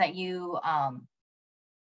instruments that you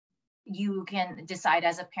can decide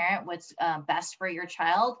as a parent what's best for your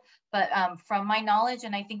child. But from my knowledge,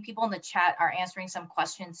 and I think people in the chat are answering some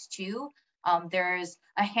questions too, there's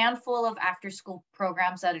a handful of after school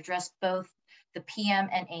programs that address both the PM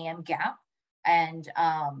and AM gap. And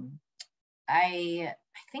I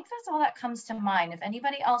think that's all that comes to mind. If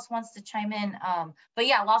anybody else wants to chime in, but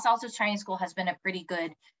yeah, Los Altos Chinese School has been a pretty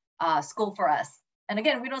good school for us. And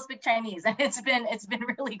again, we don't speak Chinese, and it's been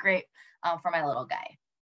really great for my little guy.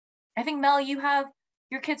 I think Mel,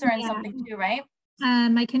 your kids are in something too, right?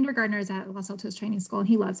 My kindergartner is at Los Altos Chinese School, and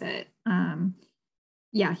he loves it.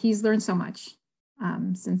 Yeah, he's learned so much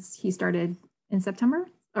since he started in September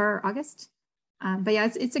or August. But yeah,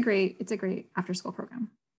 it's a great after school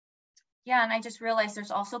program. Yeah, and I just realized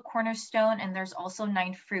there's also Cornerstone, and there's also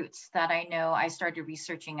 9 Fruits that I know I started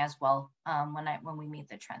researching as well when we made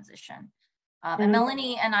the transition. And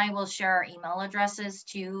Melanie and I will share our email addresses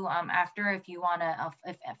too after, if you want to,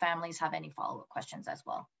 if families have any follow-up questions as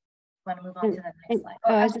well. Want to move on to the next slide?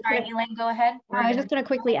 Oh, sorry, Elaine, go ahead. I was just going to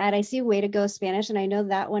quickly add, I see Way to Go Spanish, and I know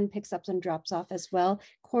that one picks up and drops off as well.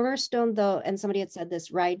 Cornerstone, though, and somebody had said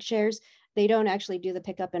this, ride shares, they don't actually do the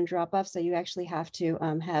pickup and drop off. So you actually have to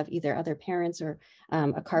have either other parents or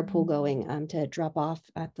a carpool going to drop off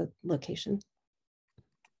at the location.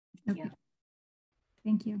 Okay.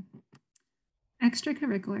 Thank you.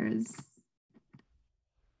 Extracurriculars.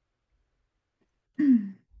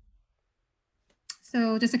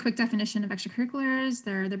 So just a quick definition of extracurriculars.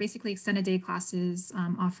 They're basically extended day classes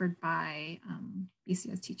offered by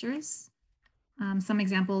BCS teachers. Some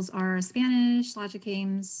examples are Spanish, logic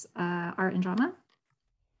games, art and drama.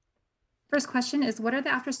 First question is, what are the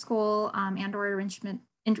after school and or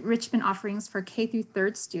enrichment offerings for K through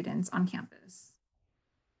 3rd students on campus?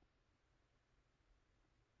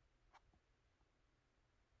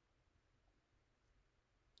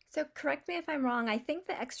 So correct me if I'm wrong, I think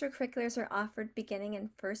the extracurriculars are offered beginning in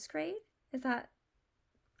 1st grade. Is that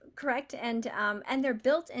correct? And they're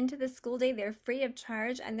built into the school day. They're free of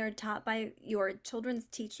charge, and they're taught by your children's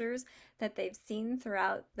teachers that they've seen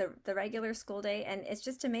throughout the regular school day. And it's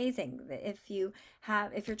just amazing that if your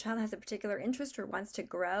child has a particular interest or wants to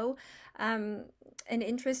grow an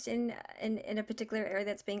interest in a particular area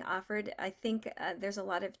that's being offered, I think there's a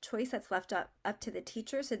lot of choice that's left up to the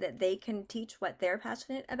teacher so that they can teach what they're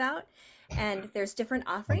passionate about. And there's different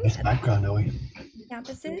offerings at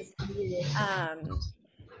campuses.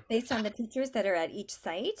 Based on the teachers that are at each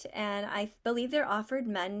site. And I believe they're offered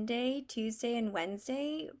Monday, Tuesday, and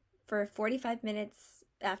Wednesday for 45 minutes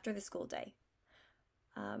after the school day.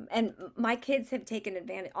 And my kids have taken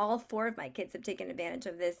advantage, all four of my kids have taken advantage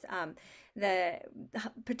of this. The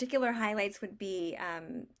particular highlights would be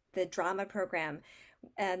the drama program.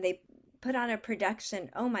 And they put on a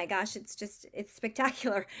production. Oh my gosh, it's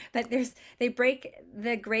spectacular. But they break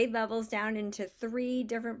the grade levels down into 3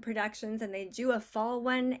 different productions, and they do a fall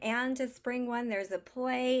one and a spring one. There's a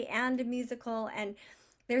play and a musical, and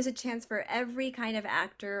there's a chance for every kind of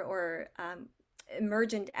actor or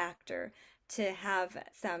emergent actor to have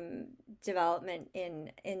some development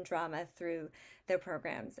in drama through their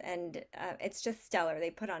programs. And it's just stellar.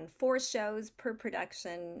 They put on 4 shows per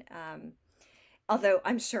production. Although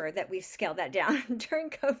I'm sure that we've scaled that down during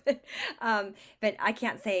COVID. But I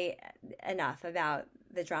can't say enough about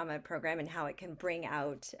the drama program and how it can bring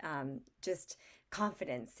out just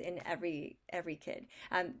confidence in every kid.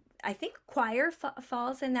 I think choir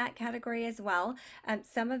falls in that category as well.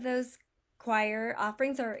 Some of those choir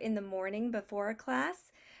offerings are in the morning before a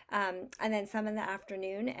class, and then some in the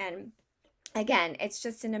afternoon. And again, it's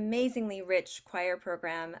just an amazingly rich choir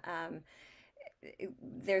program.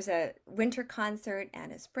 There's a winter concert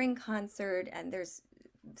and a spring concert, and there's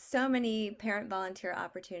so many parent volunteer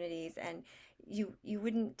opportunities, and you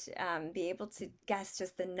wouldn't be able to guess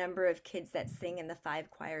just the number of kids that sing in the 5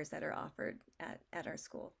 choirs that are offered at our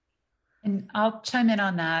school. And I'll chime in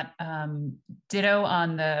on that. Ditto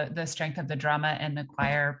on the strength of the drama and the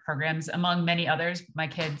choir programs, among many others. My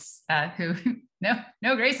kids, who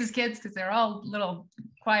no Grace's kids, because they're all little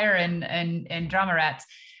choir and drama rats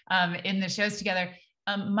in the shows together.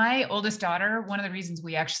 My oldest daughter, one of the reasons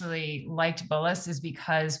we actually liked Bullis is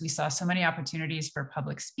because we saw so many opportunities for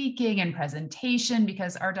public speaking and presentation,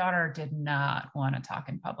 because our daughter did not want to talk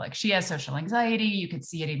in public. She has social anxiety. You could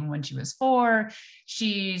see it even when she was 4.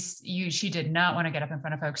 She did not want to get up in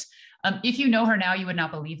front of folks. If you know her now, you would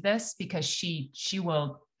not believe this, because she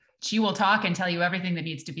will talk and tell you everything that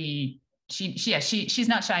needs to be. She's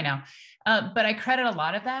not shy now. But I credit a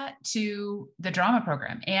lot of that to the drama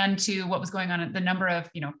program and to what was going on at the number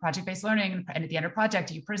of, project-based learning, and at the end of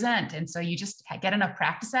project you present. And so you just get enough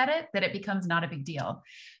practice at it that it becomes not a big deal.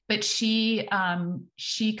 But we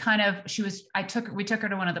took her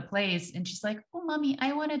to one of the plays, and she's like, "Oh, mommy,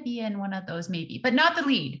 I want to be in one of those maybe, but not the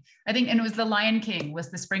lead." I think, and it was The Lion King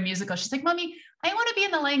was the spring musical. She's like, "Mommy, I want to be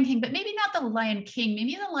in The Lion King, but maybe not The Lion King,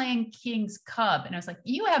 maybe The Lion King's cub." And I was like,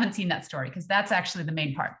 "You haven't seen that story, because that's actually the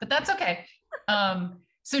main part, but that's okay."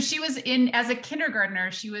 So she was as a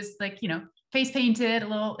kindergartner, she was like, face painted a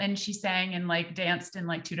little, and she sang and danced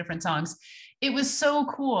in 2 different songs. It was so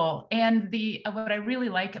cool. And what I really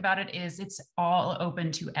like about it is it's all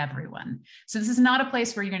open to everyone. So this is not a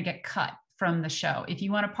place where you're going to get cut from the show. If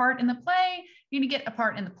you want a part in the play, you're going to get a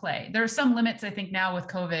part in the play. There are some limits, I think, now with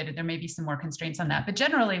COVID, there may be some more constraints on that. But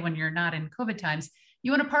generally, when you're not in COVID times,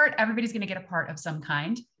 you want a part, everybody's going to get a part of some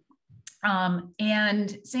kind.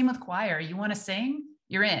 And same with choir. You want to sing,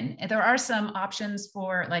 you're in. And there are some options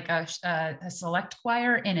for a select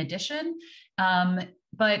choir in addition,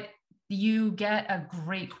 but you get a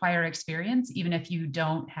great choir experience. Even if you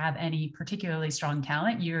don't have any particularly strong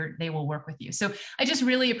talent, they will work with you. So I just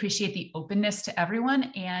really appreciate the openness to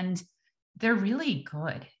everyone, and they're really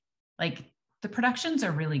good. The productions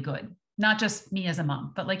are really good, not just me as a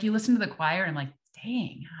mom, but you listen to the choir and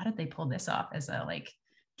dang, how did they pull this off as a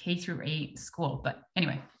K-8 school? But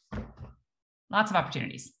anyway, lots of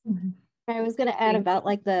opportunities. I was going to add about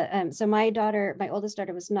so my oldest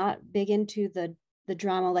daughter was not big into the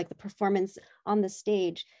drama, the performance on the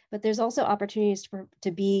stage, but there's also opportunities to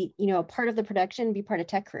be, a part of the production, be part of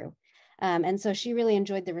tech crew. And so she really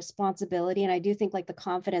enjoyed the responsibility. And I do think the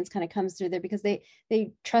confidence kind of comes through there, because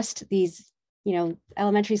they trust these,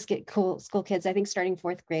 elementary school kids, I think starting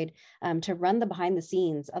 4th grade, to run the behind the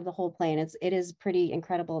scenes of the whole play. And it is pretty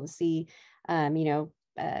incredible to see,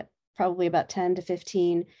 probably about 10 to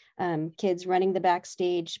 15 kids running the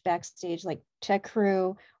backstage tech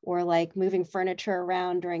crew, or moving furniture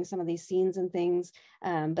around during some of these scenes and things.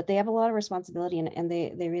 But they have a lot of responsibility, and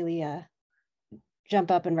they really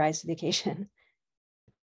jump up and rise to the occasion.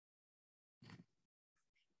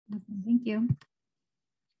 Thank you.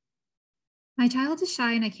 My child is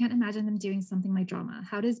shy, and I can't imagine them doing something like drama.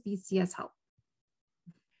 How does BCS help?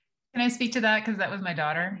 Can I speak to that? Because that was my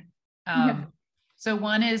daughter. Yeah. So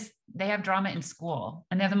one is they have drama in school,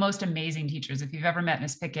 and they have the most amazing teachers. If you've ever met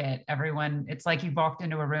Miss Pickett, it's like you've walked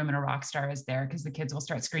into a room and a rock star is there, because the kids will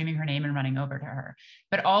start screaming her name and running over to her.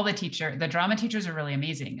 But the drama teachers are really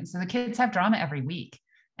amazing. And so the kids have drama every week.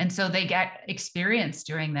 And so they get experience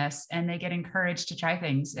doing this, and they get encouraged to try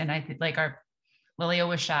things. And I think Lilia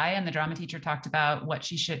was shy, and the drama teacher talked about what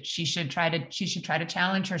she should try to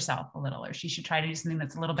challenge herself a little, or she should try to do something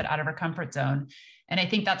that's a little bit out of her comfort zone. And I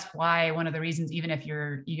think that's why one of the reasons, even if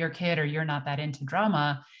your kid or you're not that into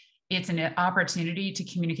drama, it's an opportunity to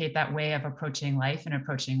communicate that way of approaching life and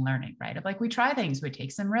approaching learning, right? Of like, we try things, we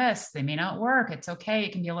take some risks, they may not work, it's okay,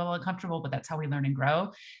 it can be a little uncomfortable, but that's how we learn and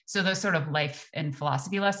grow. So those sort of life and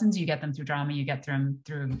philosophy lessons, you get them through drama, you get them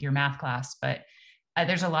through your math class, but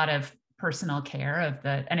there's a lot of personal care of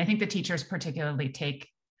and I think the teachers particularly take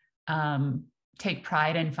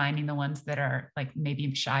pride in finding the ones that are like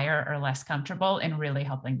maybe shyer or less comfortable and really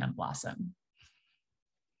helping them blossom.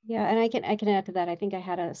 Yeah, and I can add to that. I think I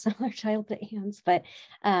had a similar child to Anne's, but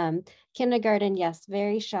kindergarten, yes,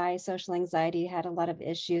 very shy, social anxiety, had a lot of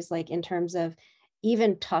issues, like in terms of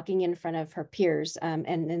even talking in front of her peers and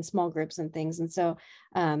in small groups and things. And so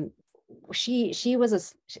she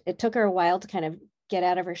was it took her a while to kind of get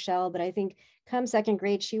out of her shell, but I think come second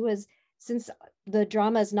grade, since the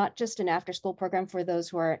drama is not just an after school program for those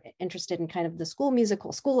who are interested in kind of the school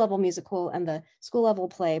level musical and the school level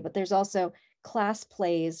play, but there's also class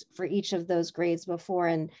plays for each of those grades before.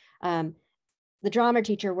 And the drama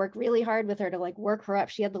teacher worked really hard with her to like work her up.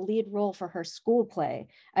 She had the lead role for her school play.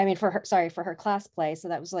 For her class play. So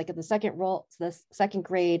that was like in the second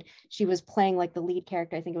grade, she was playing like the lead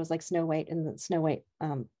character. I think it was like Snow White in the Snow White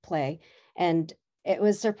play. And it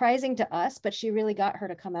was surprising to us, but she really got her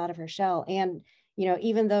to come out of her shell. And,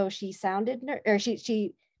 even though she sounded,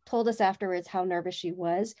 she told us afterwards how nervous she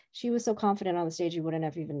was so confident on the stage, you wouldn't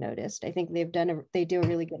have even noticed. I think they do a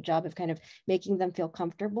really good job of kind of making them feel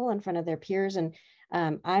comfortable in front of their peers. And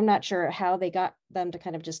I'm not sure how they got them to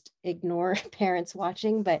kind of just ignore parents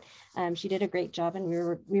watching, but she did a great job.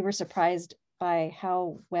 And we were surprised by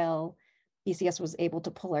how well BCS was able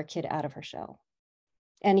to pull our kid out of her shell.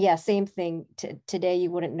 And yeah, same thing. Today,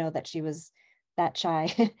 you wouldn't know that she was that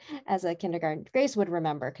shy as a kindergarten. Grace would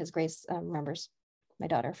remember, because Grace remembers my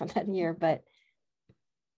daughter from that year. But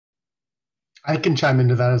I can chime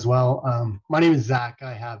into that as well. My name is Zach.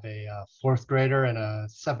 I have a fourth grader and a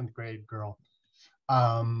seventh grade girl.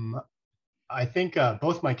 I think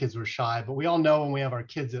both my kids were shy, but we all know when we have our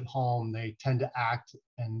kids at home, they tend to act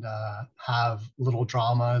and have little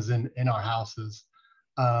dramas in our houses.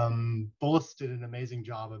 Bullis did an amazing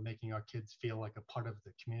job of making our kids feel like a part of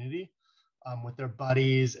the community with their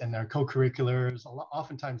buddies and their co-curriculars.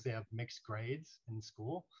 Oftentimes they have mixed grades in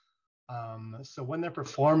school. So when they're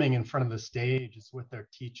performing in front of the stage, it's with their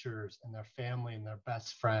teachers and their family and their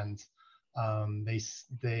best friends.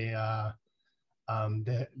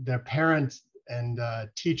 Their parents and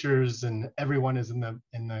teachers and everyone is in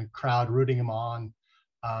the crowd rooting them on.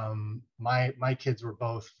 My kids were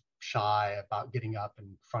both shy about getting up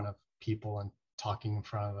in front of people and talking in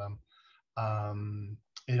front of them.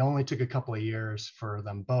 It only took a couple of years for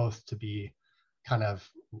them both to be kind of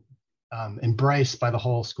embraced by the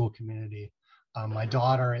whole school community. My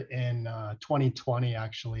daughter in 2020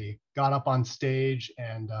 actually got up on stage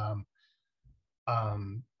and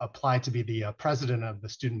applied to be the president of the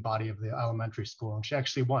student body of the elementary school, and she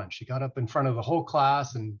actually won. She got up in front of the whole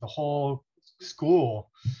class and the whole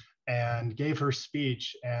school and gave her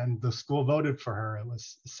speech, and the school voted for her. It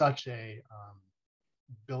was such a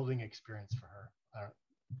building experience for her.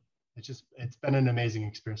 It's been an amazing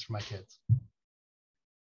experience for my kids.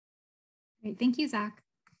 Great, thank you, Zach.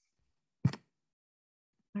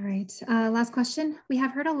 All right, last question. We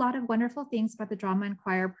have heard a lot of wonderful things about the drama and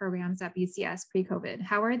choir programs at BCS pre-COVID.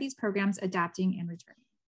 How are these programs adapting and returning?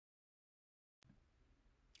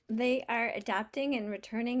 They are adapting and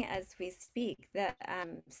returning as we speak. The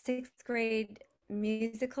sixth grade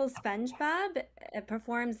musical SpongeBob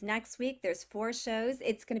performs next week. There's 4 shows.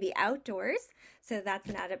 It's going to be outdoors, so that's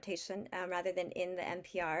an adaptation rather than in the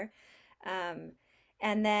NPR.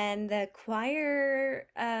 And then the choirs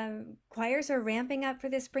are ramping up for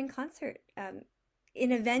the spring concert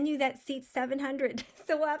in a venue that seats 700.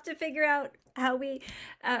 So we'll have to figure out how we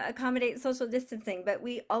accommodate social distancing. But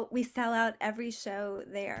we sell out every show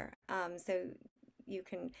there, so you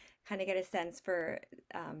can kind of get a sense for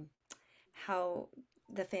how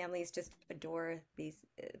the families just adore these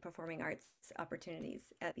performing arts opportunities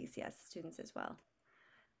at BCS students as well.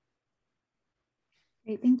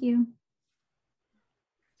 Great, thank you.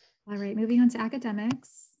 All right, moving on to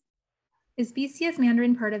academics. Is BCS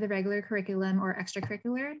Mandarin part of the regular curriculum or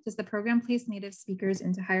extracurricular? Does the program place native speakers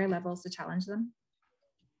into higher levels to challenge them?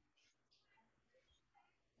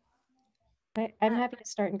 I'm happy to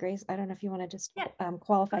start, and Grace, I don't know if you want to just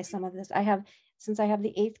qualify some of this. Since I have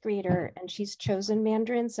the 8th grader and she's chosen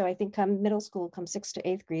Mandarin, so I think come middle school, come 6th to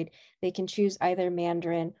 8th grade, they can choose either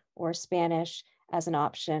Mandarin or Spanish. as an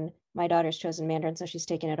option. My daughter's chosen Mandarin, so she's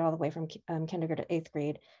taken it all the way from kindergarten to 8th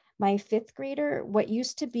grade. My 5th grader, what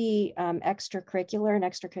used to be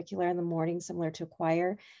extracurricular in the morning, similar to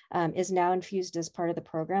choir, is now infused as part of the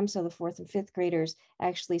program. So the 4th and 5th graders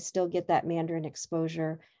actually still get that Mandarin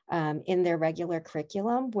exposure in their regular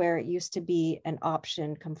curriculum, where it used to be an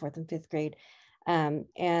option come 4th and 5th grade.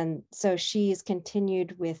 And so she's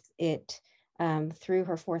continued with it through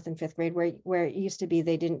her 4th and 5th grade, where it used to be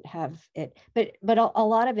they didn't have it. But a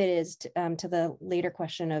lot of it is to the later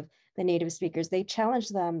question of the native speakers. They challenge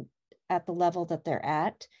them at the level that they're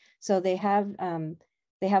at. So they have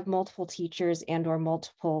multiple teachers and or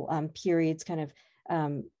multiple periods kind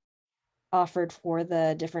of offered for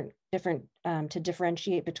the different to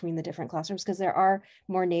differentiate between the different classrooms, because there are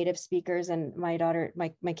more native speakers, and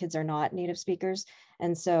my kids are not native speakers,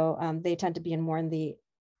 and so they tend to be in more in the,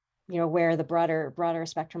 you know, where the broader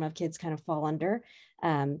spectrum of kids kind of fall under,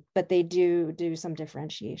 but they do some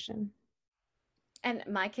differentiation. And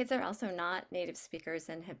my kids are also not native speakers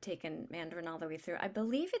and have taken Mandarin all the way through. I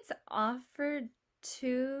believe it's offered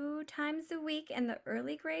 2 times a week in the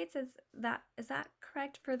early grades. Is that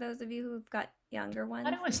correct for those of you who've got younger ones?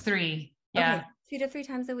 I thought it was 3. Yeah. Okay, 2 to 3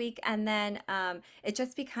 times a week. And then it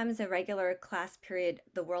just becomes a regular class period,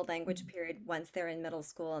 the world language period, once they're in middle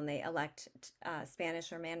school and they elect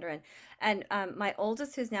Spanish or Mandarin. And my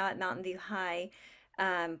oldest, who's now at Mountain View High,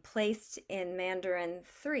 placed in Mandarin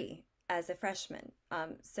 3 as a freshman.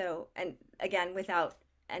 So, and again, without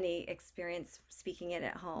any experience speaking it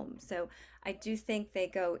at home. So I do think they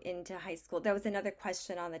go into high school. That was another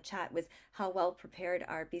question on the chat, was how well prepared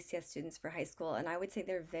are BCS students for high school? And I would say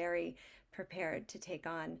they're very prepared to take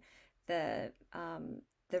on the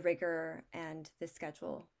rigor and the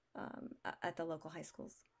schedule at the local high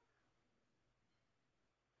schools.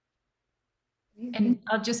 And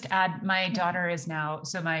I'll just add, my daughter is now,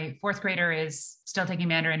 so my 4th grader is still taking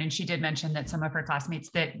Mandarin, and she did mention that some of her classmates,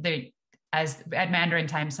 as at Mandarin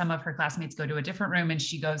time, some of her classmates go to a different room and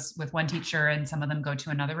she goes with one teacher and some of them go to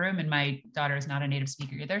another room. And my daughter is not a native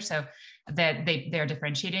speaker either. So that they're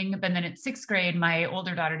differentiating. But then at 6th grade, my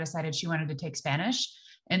older daughter decided she wanted to take Spanish.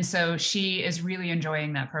 And so she is really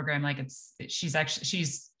enjoying that program. Like she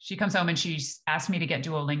comes home and she's asked me to get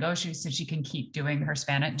Duolingo. She said she can keep doing her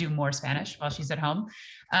Spanish, do more Spanish while she's at home.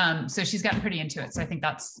 So she's gotten pretty into it. So I think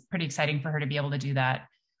that's pretty exciting for her to be able to do that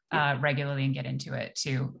regularly and get into it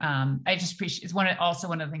too. I just appreciate, it's one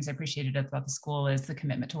of the things I appreciated about the school is the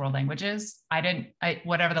commitment to world languages.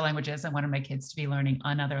 Whatever the language is, I wanted my kids to be learning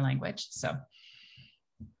another language. So.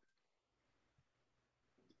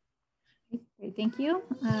 Great, thank you.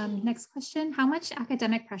 Next question, how much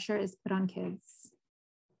academic pressure is put on kids?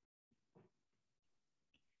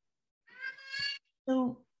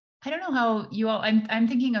 So I don't know how you all, I'm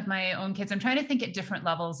thinking of my own kids. I'm trying to think at different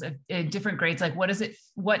levels of different grades. Like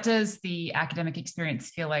what does the academic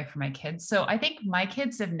experience feel like for my kids? So I think my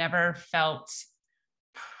kids have never felt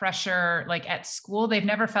pressure, like at school, they've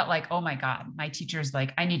never felt like, oh my God, my teacher's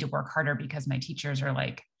like, I need to work harder because my teachers are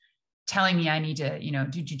like telling me I need to,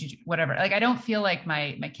 do whatever. Like, I don't feel like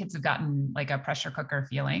my kids have gotten like a pressure cooker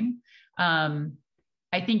feeling.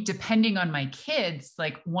 I think depending on my kids,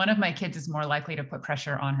 like one of my kids is more likely to put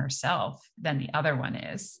pressure on herself than the other one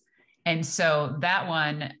is. And so that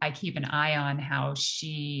one, I keep an eye on how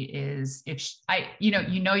she is,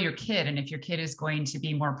 your kid. And if your kid is going to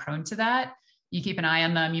be more prone to that, you keep an eye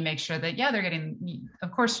on them. You make sure that, they're getting,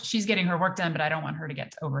 of course, she's getting her work done, but I don't want her to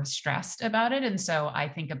get overstressed about it. And so I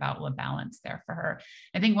think about the balance there for her.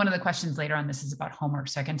 I think one of the questions later on this is about homework.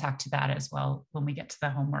 So I can talk to that as well when we get to the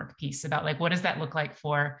homework piece about like, what does that look like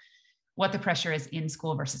for what the pressure is in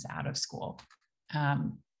school versus out of school? I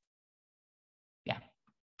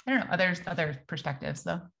don't know, other perspectives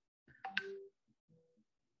though.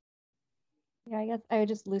 Yeah, I guess I would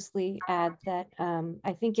just loosely add that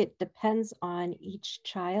I think it depends on each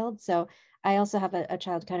child. So I also have a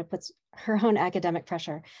child who kind of puts her own academic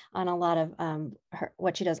pressure on a lot of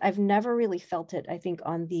what she does. I've never really felt it, I think,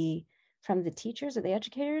 from the teachers or the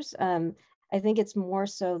educators. I think it's more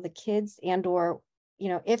so the kids and or,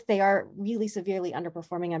 if they are really severely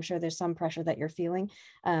underperforming, I'm sure there's some pressure that you're feeling.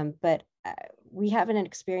 But we haven't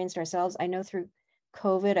experienced ourselves. I know through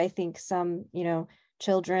COVID, I think some,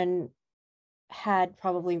 children had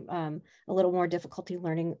probably a little more difficulty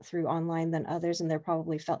learning through online than others, and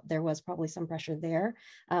there was probably some pressure there.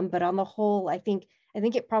 But on the whole, I think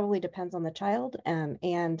it probably depends on the child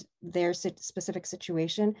and their specific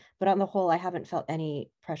situation. But on the whole, I haven't felt any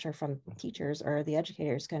pressure from teachers or the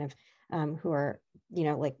educators kind of who are,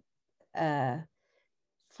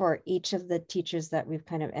 for each of the teachers that we've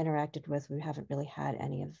kind of interacted with, we haven't really had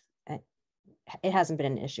any of it. It hasn't been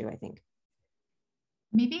an issue, I think.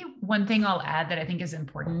 Maybe one thing I'll add that I think is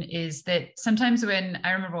important is that sometimes when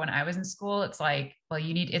I remember when I was in school, it's like, well,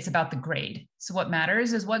 it's about the grade. So what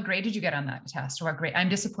matters is what grade did you get on that test, or what grade? I'm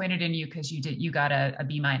disappointed in you because you got a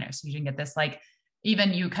B minus. You didn't get this. Like,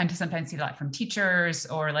 even you kind of sometimes see that from teachers,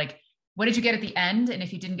 or like, what did you get at the end? And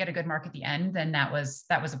if you didn't get a good mark at the end, then that was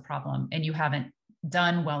a problem and you haven't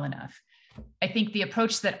done well enough. I think the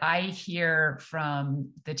approach that I hear from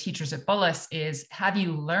the teachers at Bullis is, have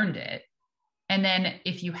you learned it? And then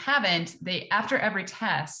if you haven't, after every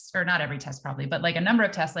test, or not every test probably, but like a number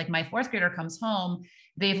of tests, like my fourth grader comes home,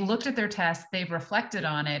 they've looked at their test, they've reflected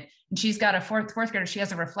on it. And she's got a fourth grader, she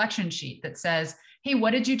has a reflection sheet that says, hey,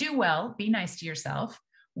 what did you do well? Be nice to yourself.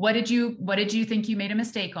 What did you think you made a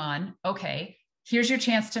mistake on? Okay, here's your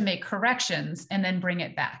chance to make corrections and then bring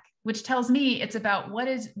it back, which tells me it's about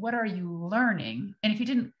what are you learning? And if you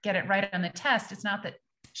didn't get it right on the test, it's not that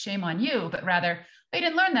shame on you, but rather, I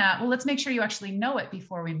didn't learn that. Well, let's make sure you actually know it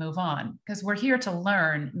before we move on, because we're here to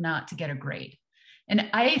learn, not to get a grade. And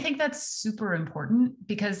I think that's super important,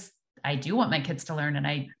 because I do want my kids to learn.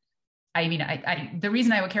 And the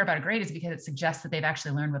reason I would care about a grade is because it suggests that they've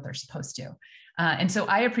actually learned what they're supposed to. And so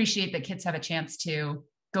I appreciate that kids have a chance to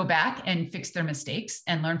go back and fix their mistakes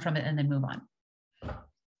and learn from it and then move on.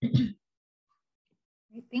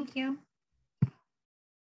 Thank you.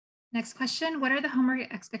 Next question, what are the homework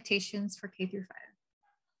expectations for K through 5?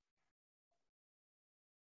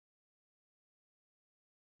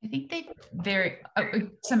 I think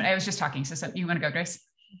I was just talking. So you want to go, Grace?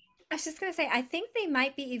 I was just going to say, I think they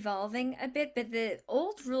might be evolving a bit, but the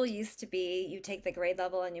old rule used to be you take the grade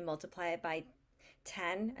level and you multiply it by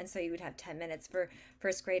 10. And so you would have 10 minutes for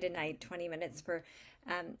first grade and 20 minutes for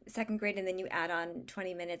second grade. And then you add on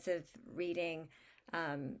 20 minutes of reading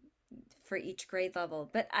for each grade level.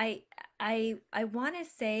 But I want to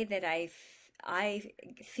say that I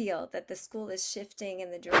feel that the school is shifting in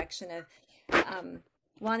the direction of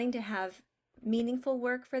wanting to have meaningful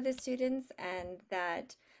work for the students, and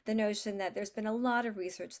that the notion that there's been a lot of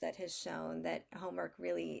research that has shown that homework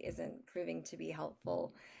really isn't proving to be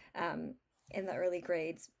helpful in the early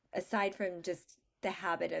grades, aside from just the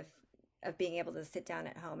habit of being able to sit down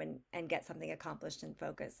at home and get something accomplished and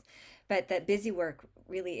focus. But that busy work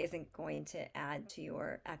really isn't going to add to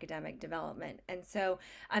your academic development. And so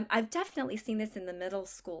I've definitely seen this in the middle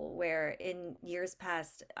school, where in years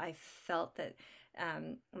past, I felt that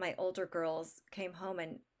my older girls came home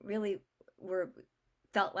and really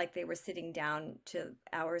felt like they were sitting down to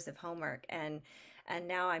hours of homework. And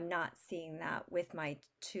now I'm not seeing that with my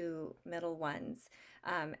two middle ones.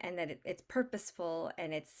 And that it's purposeful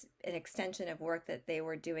and it's an extension of work that they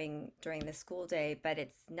were doing during the school day, but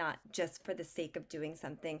it's not just for the sake of doing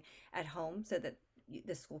something at home so that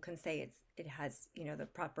the school can say it has, the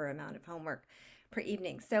proper amount of homework per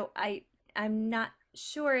evening. So I'm not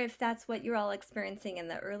sure if that's what you're all experiencing in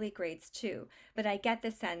the early grades too, but I get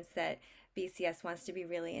the sense that BCS wants to be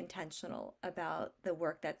really intentional about the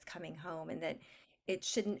work that's coming home, and that it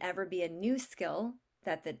shouldn't ever be a new skill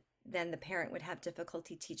that then the parent would have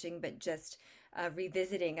difficulty teaching, but just a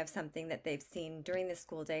revisiting of something that they've seen during the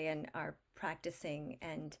school day and are practicing,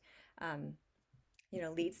 and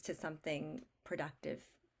leads to something productive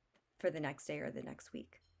for the next day or the next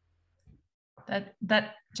week.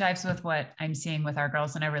 That jives with what I'm seeing with our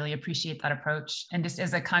girls, and I really appreciate that approach. And just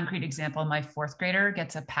as a concrete example, my fourth grader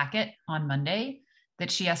gets a packet on Monday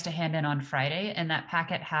that she has to hand in on Friday, and that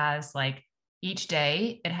packet has each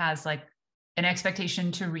day it has an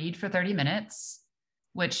expectation to read for 30 minutes,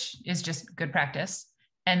 which is just good practice.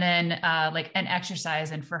 And then an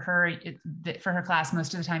exercise. And for her class,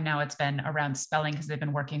 most of the time now it's been around spelling, because they've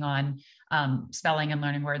been working on spelling and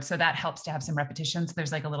learning words. So that helps to have some repetitions.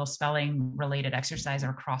 There's a little spelling related exercise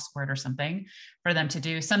or crossword or something for them to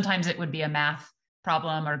do. Sometimes it would be a math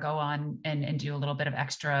problem, or go on and do a little bit of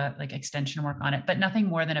extra extension work on it, but nothing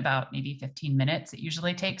more than about maybe 15 minutes. It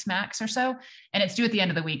usually takes max or so. And it's due at the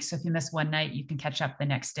end of the week. So if you miss one night, you can catch up the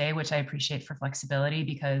next day, which I appreciate for flexibility,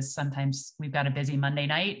 because sometimes we've got a busy Monday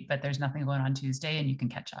night, but there's nothing going on Tuesday and you can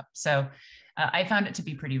catch up. So I found it to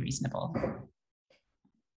be pretty reasonable.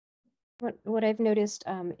 What I've noticed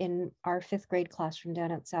in our fifth grade classroom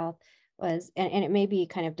down at South was, and it may be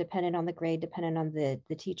kind of dependent on the grade, dependent on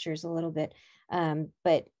the teachers a little bit,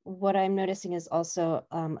 but what I'm noticing is also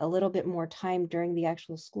a little bit more time during the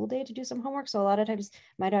actual school day to do some homework. So a lot of times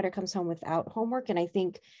my daughter comes home without homework, and I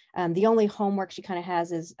think the only homework she kind of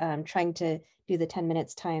has is trying to do the 10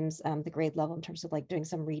 minutes times the grade level in terms of doing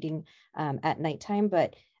some reading at nighttime.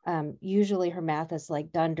 But usually her math is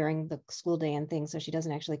like done during the school day and things, so she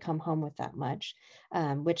doesn't actually come home with that much,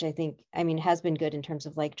 which I think, I mean, has been good in terms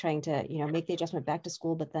of like trying to, you know, make the adjustment back to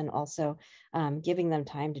school, but then also giving them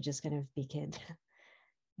time to just kind of be kids.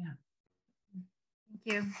 Yeah.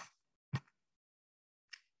 Thank you.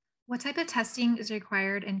 What type of testing is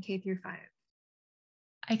required in K through 5?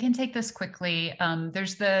 I can take this quickly.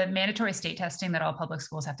 There's the mandatory state testing that all public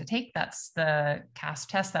schools have to take. That's the CASP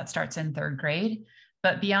test that starts in 3rd grade.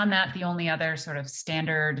 But beyond that, the only other sort of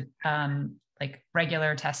standard, like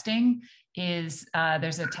regular testing is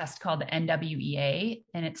there's a test called the NWEA,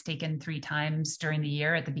 and it's taken 3 times during the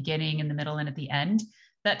year, at the beginning, in the middle, and at the end.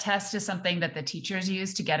 That test is something that the teachers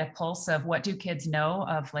use to get a pulse of what do kids know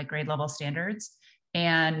of like grade level standards.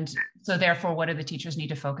 And so therefore, what do the teachers need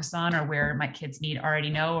to focus on, or where might kids already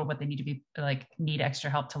know, or what they need to be like, need extra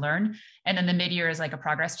help to learn. And then the mid-year is like a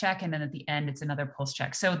progress check. And then at the end, it's another pulse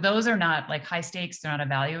check. So those are not like high stakes, they're not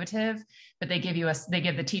evaluative, but they give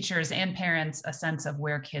the teachers and parents a sense of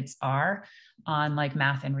where kids are on like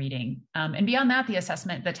math and reading. And beyond that,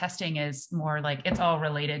 the testing is more like, it's all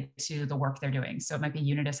related to the work they're doing. So it might be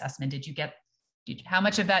unit assessment. How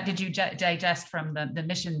much of that did you digest from the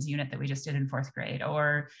missions unit that we just did in 4th grade,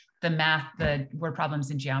 or the math, the word problems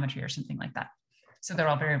in geometry, or something like that? So they're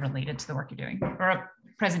all very related to the work you're doing, or a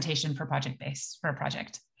presentation for for a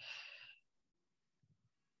project.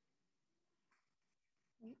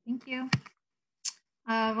 Thank you.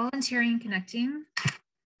 Volunteering and connecting.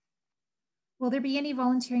 Will there be any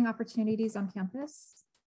volunteering opportunities on campus?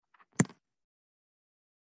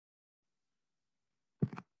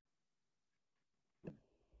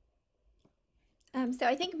 So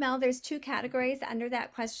I think, Mel, there's 2 categories under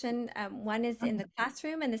that question. One is in the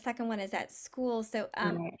classroom and the second one is at school. So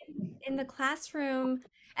in the classroom,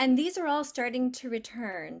 and these are all starting to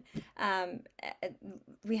return.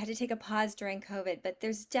 We had to take a pause during COVID, but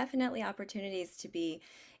there's definitely opportunities to be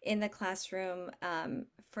in the classroom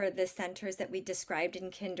for the centers that we described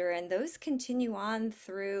in kinder, and those continue on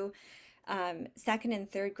through 2nd and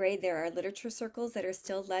 3rd grade. There are literature circles that are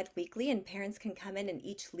still led weekly, and parents can come in and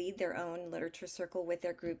each lead their own literature circle with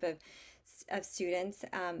their group of students.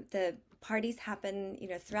 The parties happen, you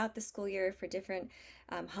know, throughout the school year for different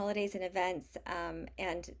holidays and events.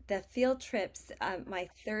 And the field trips, my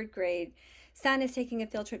 3rd grade son is taking a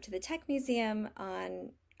field trip to the Tech Museum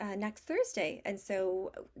on next Thursday. And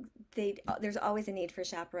so there's always a need for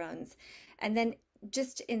chaperones. And then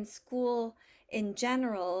just in school, in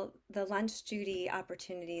general, the lunch duty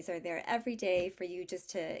opportunities are there every day for you just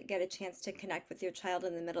to get a chance to connect with your child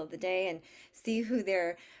in the middle of the day and see who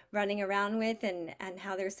they're running around with and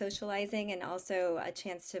how they're socializing, and also a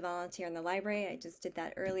chance to volunteer in the library. I just did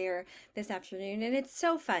that earlier this afternoon, and it's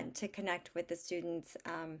so fun to connect with the students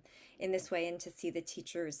in this way and to see the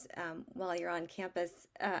teachers while you're on campus.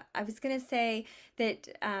 I was going to say that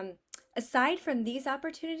aside from these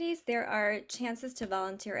opportunities, there are chances to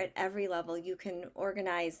volunteer at every level. You can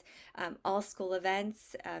organize all school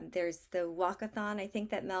events. There's the walkathon. I think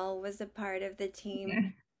that Mel was a part of the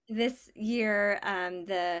team this year.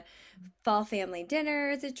 The fall family dinner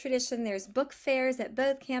is a tradition. There's book fairs at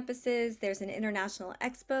both campuses. There's an international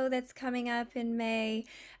expo that's coming up in May.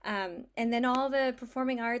 And then all the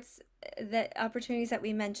performing arts opportunities that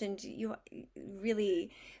we mentioned, you really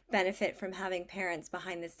benefit from having parents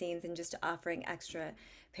behind the scenes and just offering extra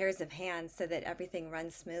pairs of hands so that everything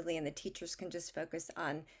runs smoothly and the teachers can just focus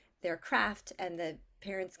on their craft and the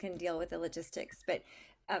parents can deal with the logistics. But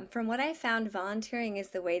from what I found, volunteering is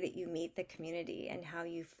the way that you meet the community and how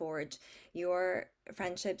you forge your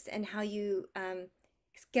friendships and how you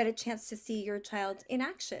get a chance to see your child in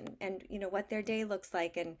action and, you know, what their day looks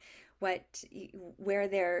like and where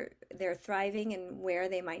they're thriving and where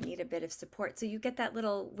they might need a bit of support. So you get that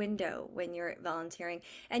little window when you're volunteering,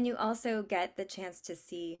 and you also get the chance to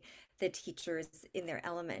see the teachers in their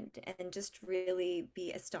element and just really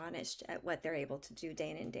be astonished at what they're able to do day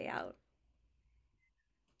in and day out.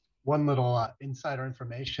 One little insider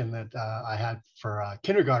information that I had for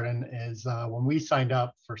kindergarten is when we signed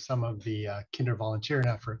up for some of the kinder volunteering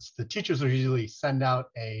efforts, the teachers will usually send out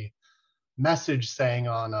a message saying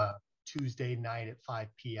on a Tuesday night at 5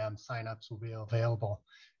 p.m. signups will be available.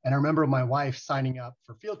 And I remember my wife signing up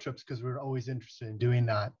for field trips because we were always interested in doing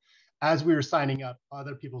that. As we were signing up,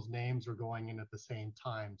 other people's names were going in at the same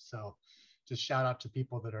time. So just shout out to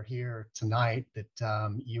people that are here tonight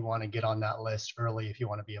that you want to get on that list early if you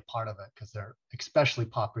want to be a part of it, because they're especially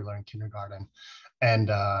popular in kindergarten.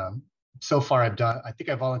 And so far I think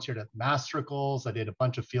I volunteered at math circles. I did a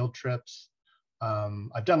bunch of field trips.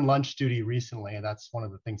 I've done lunch duty recently, and that's one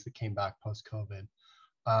of the things that came back post-COVID.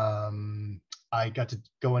 I got to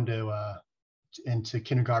go into into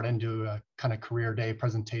kindergarten, do a kind of career day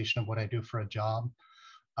presentation of what I do for a job.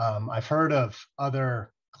 I've heard of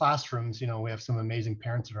other classrooms. We have some amazing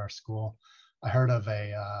parents at our school. I heard of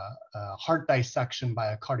a heart dissection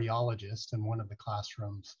by a cardiologist in one of the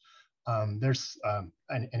classrooms. There's,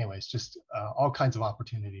 anyways, just all kinds of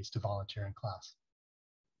opportunities to volunteer in class.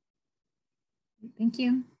 Thank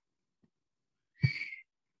you.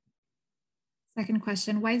 Second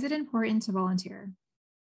question, why is it important to volunteer?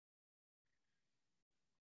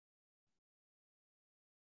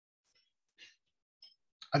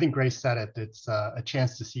 I think Grace said it. It's a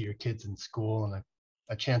chance to see your kids in school and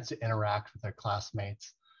a chance to interact with their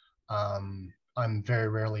classmates. I'm very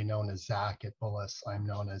rarely known as Zach at Bullis. I'm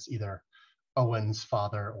known as either Owen's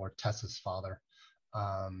father or Tessa's father.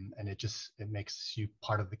 And it makes you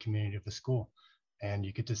part of the community of the school. And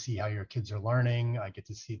you get to see how your kids are learning. I get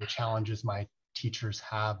to see the challenges my teachers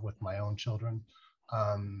have with my own children.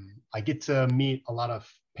 I get to meet a lot of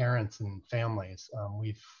parents and families.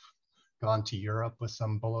 We've gone to Europe with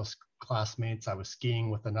some Bullis classmates. I was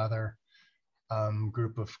skiing with another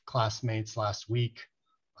group of classmates last week.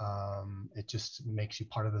 It just makes you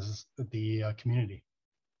part of the community.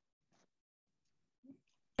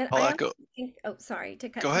 And I'll I echo. also think, oh, sorry to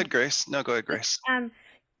cut. Go ahead, Grace. No, go ahead, Grace.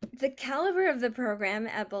 The caliber of the program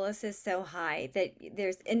at Bullis is so high that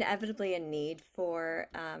there's inevitably a need for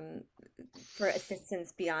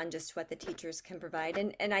assistance beyond just what the teachers can provide.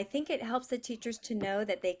 And I think it helps the teachers to know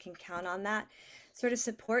that they can count on that sort of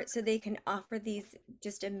support so they can offer these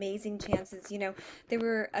just amazing chances. There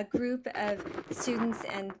were a group of students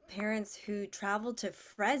and parents who traveled to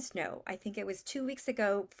Fresno, I think it was 2 weeks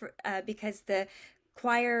ago, because the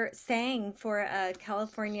choir sang for a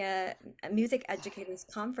California music educators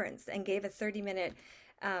conference and gave a 30-minute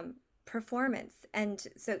performance. And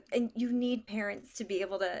you need parents to be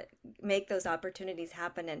able to make those opportunities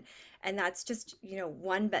happen. And that's just,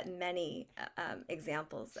 one but many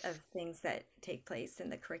examples of things that take place in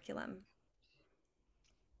the curriculum.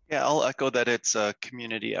 Yeah, I'll echo that it's a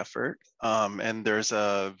community effort. And there's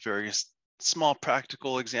a very small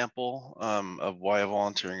practical example of why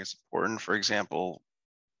volunteering is important. For example,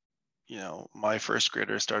 my first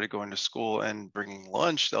grader started going to school and bringing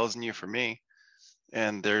lunch. That was new for me.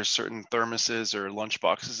 And there's certain thermoses or lunch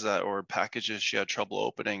boxes or packages she had trouble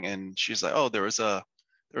opening. And she's like, oh, there was an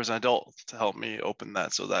adult to help me open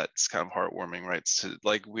that. So that's kind of heartwarming, right? So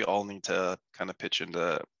we all need to kind of pitch in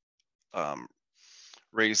to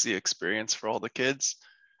raise the experience for all the kids.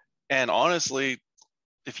 And honestly,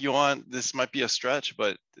 if you want, this might be a stretch,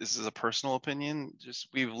 but this is a personal opinion. Just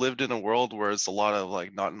we've lived in a world where it's a lot of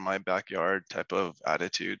not in my backyard type of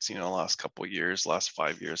attitudes, last couple of years, last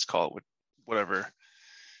 5 years, call it whatever.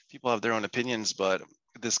 People have their own opinions, but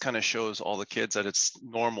this kind of shows all the kids that it's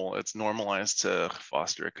normal. It's normalized to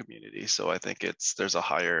foster a community. So I think there's a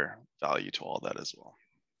higher value to all that as well.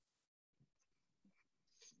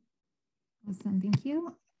 Awesome, thank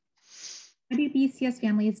you. How do BCS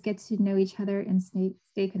families get to know each other and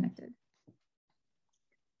stay connected?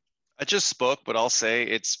 I just spoke, but I'll say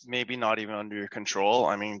it's maybe not even under your control.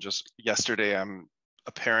 I mean, just yesterday,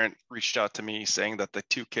 a parent reached out to me saying that the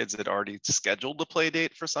 2 kids had already scheduled a play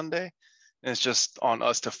date for Sunday. And it's just on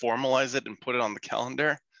us to formalize it and put it on the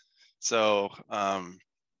calendar. So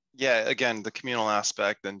yeah, again, the communal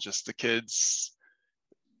aspect and just the kids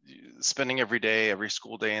spending every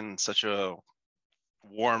school day in such a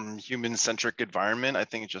warm, human-centric environment, I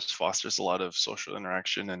think it just fosters a lot of social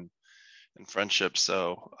interaction and friendship.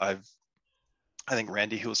 So I think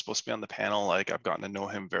Randy, who was supposed to be on the panel, I've gotten to know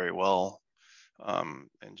him very well. And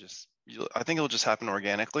I think it'll just happen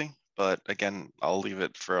organically. But again, I'll leave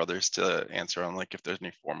it for others to answer on if there's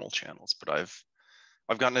any formal channels. But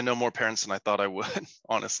I've gotten to know more parents than I thought I would,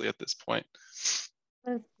 honestly, at this point.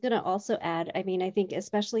 I was going to also add, I think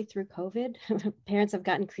especially through COVID, parents have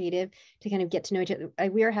gotten creative to kind of get to know each other.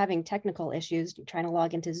 We are having technical issues trying to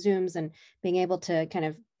log into Zooms, and being able to kind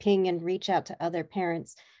of ping and reach out to other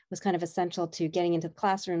parents was kind of essential to getting into the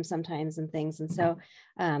classroom sometimes and things. And so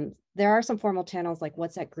there are some formal channels like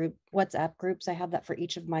WhatsApp groups. I have that for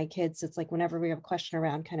each of my kids. It's whenever we have a question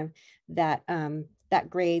around kind of that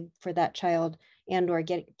grade for that child, and or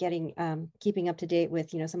keeping up to date with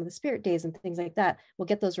some of the spirit days and things like that, we'll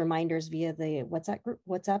get those reminders via the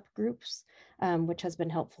WhatsApp groups, which has been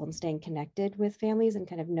helpful in staying connected with families and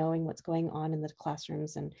kind of knowing what's going on in the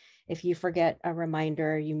classrooms. And if you forget a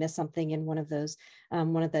reminder, you miss something in one of those,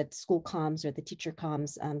 one of the school comms or the teacher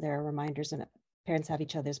comms, there are reminders, and parents have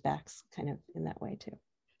each other's backs kind of in that way too.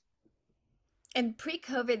 And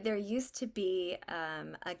pre-COVID, there used to be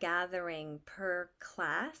a gathering per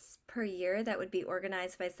class per year that would be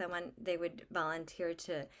organized by someone. They would volunteer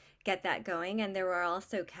to get that going. And there were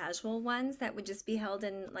also casual ones that would just be held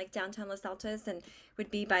in like downtown Los Altos and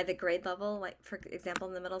would be by the grade level, like for example,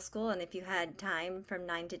 in the middle school. And if you had time from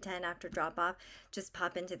 9 to 10 after drop off, just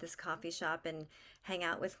pop into this coffee shop and hang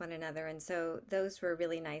out with one another. And so those were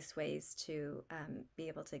really nice ways to be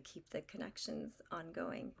able to keep the connections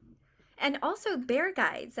ongoing. And also bear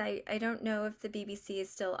guides. I don't know if the BBC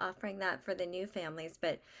is still offering that for the new families,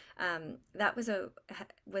 but that was a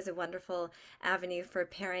wonderful avenue for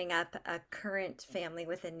pairing up a current family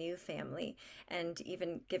with a new family, and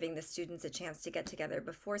even giving the students a chance to get together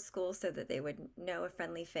before school so that they would know a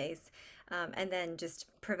friendly face, and then just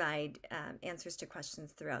provide answers to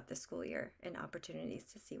questions throughout the school year and opportunities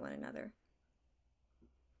to see one another.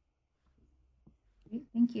 Great,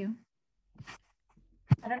 thank you.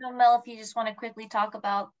 I don't know, Mel, if you just want to quickly talk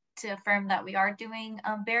about, to affirm that we are doing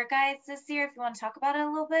bear guides this year, if you want to talk about it a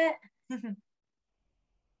little bit.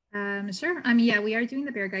 Sure. Yeah, we are doing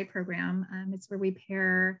the bear guide program. It's where we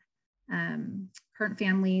pair current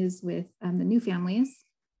families with the new families.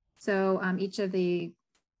 So each of the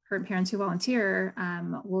current parents who volunteer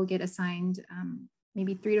will get assigned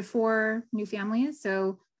maybe 3 to 4 new families.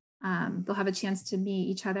 So they'll have a chance to meet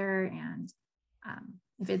each other, and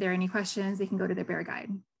if there are any questions, they can go to the bear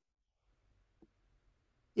guide.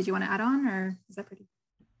 Did you want to add on, or is that pretty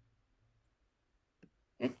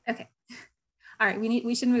good? Okay. All right,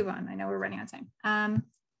 we should move on. I know we're running out of time.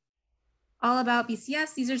 All about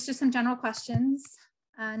BCS. These are just some general questions.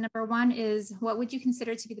 Number 1 is, what would you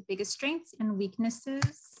consider to be the biggest strengths and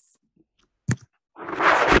weaknesses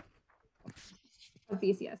of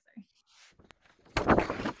BCS? Sorry.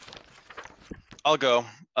 I'll go.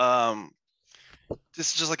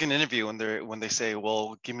 This is just like an interview when they say,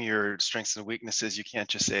 well, give me your strengths and weaknesses. You can't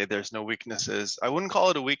just say there's no weaknesses. I wouldn't call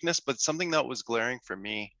it a weakness, but something that was glaring for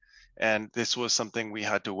me, and this was something we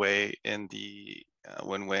had to weigh in the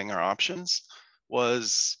when weighing our options,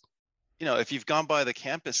 was, if you've gone by the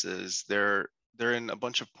campuses, they're in a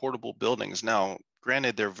bunch of portable buildings. Now,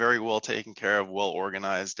 granted, they're very well taken care of, well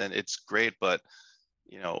organized, and it's great, but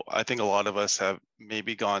I think a lot of us have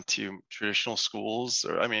maybe gone to traditional schools,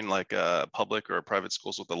 or like public or private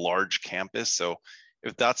schools with a large campus. So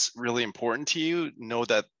if that's really important to you, know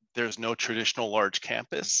that there's no traditional large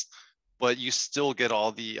campus, but you still get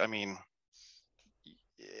all the,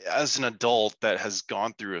 as an adult that has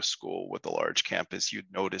gone through a school with a large campus,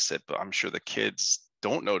 you'd notice it, but I'm sure the kids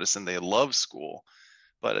don't notice and they love school.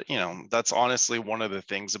 But, that's honestly one of the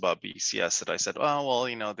things about BCS that I said, oh,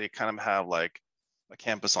 well, they kind of have like a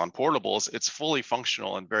campus on portables. It's fully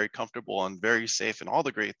functional and very comfortable and very safe and all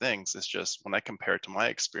the great things. It's just when I compare it to my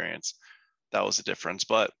experience, that was a difference.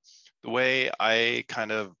 But the way I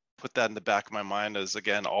kind of put that in the back of my mind is,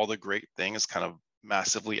 again, all the great things kind of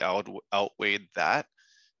massively outweighed that.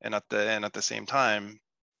 And at the same time,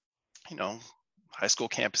 high school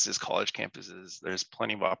campuses, college campuses, there's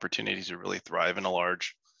plenty of opportunities to really thrive in a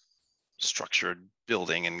large structured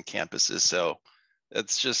building and campuses. So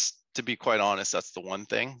it's just, to be quite honest, that's the one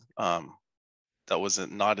thing that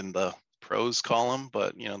wasn't not in the pros column,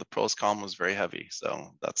 but the pros column was very heavy.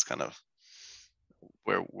 So that's kind of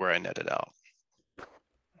where I netted out.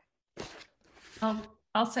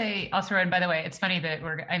 I'll throw in, by the way, it's funny that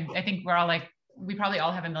I think we're all like, we probably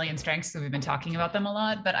all have a million strengths, so we've been talking about them a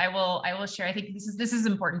lot, but I will share, I think this is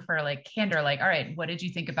important for like candor, like, all right, what did you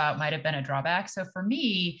think about might have been a drawback? So for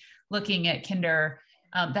me, looking at kinder,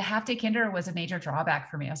 the half-day kinder was a major drawback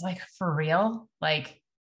for me. I was like, for real? Like,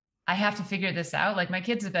 I have to figure this out. Like, my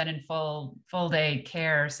kids have been in full day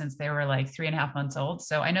care since they were like 3.5 months old.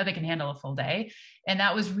 So I know they can handle a full day. And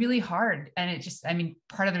that was really hard. And it just,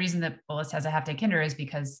 part of the reason that Bullis has a half-day kinder is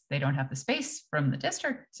because they don't have the space from the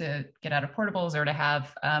district to get out of portables or to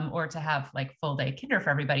have like full day kinder for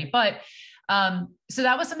everybody. But so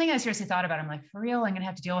that was something I seriously thought about. I'm like, for real, I'm going to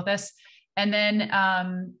have to deal with this. And then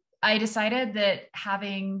I decided that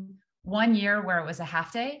having 1 year where it was a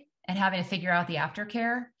half day and having to figure out the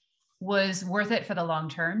aftercare was worth it for the long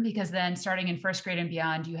term, because then starting in first grade and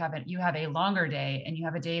beyond, you have a longer day, and you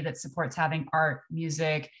have a day that supports having art,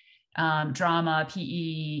 music, drama,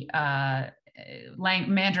 PE,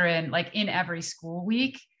 Mandarin, like in every school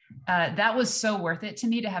week. That was so worth it to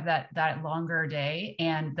me to have that longer day,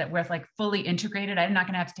 and that with like fully integrated. I'm not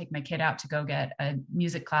going to have to take my kid out to go get a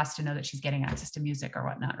music class to know that she's getting access to music or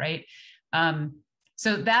whatnot, right?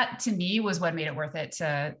 So that to me was what made it worth it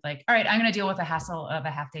to like, all right, I'm going to deal with the hassle of a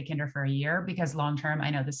half-day kinder for a year, because long term, I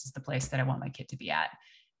know this is the place that I want my kid to be at,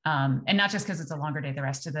 and not just because it's a longer day the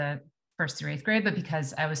rest of the first through eighth grade, but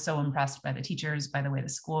because I was so impressed by the teachers, by the way the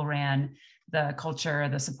school ran, the culture,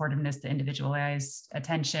 the supportiveness, the individualized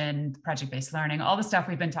attention, project-based learning, all the stuff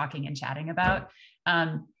we've been talking and chatting about.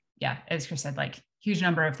 Yeah, as Chris said, like huge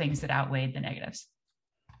number of things that outweighed the negatives.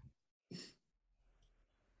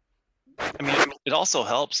 I mean, it also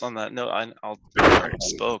helps on that note. I'll already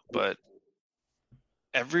spoke, but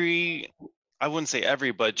I wouldn't say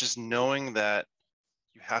every, but just knowing that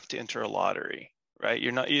you have to enter a lottery, right?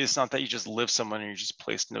 It's not that you just live somewhere and you're just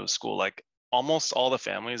placed into a school. Like almost all the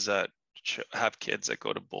families that have kids that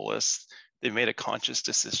go to Bullis, they made a conscious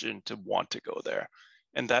decision to want to go there.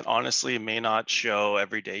 And that honestly may not show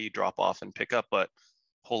every day you drop off and pick up, but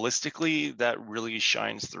holistically, that really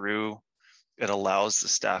shines through. It allows the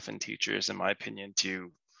staff and teachers, in my opinion,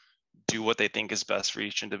 to do what they think is best for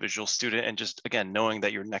each individual student. And just, again, knowing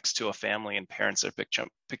that you're next to a family and parents that are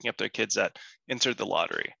picking up their kids that entered the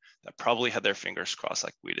lottery, that probably had their fingers crossed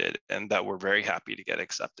like we did, and that were very happy to get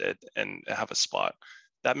accepted and have a spot.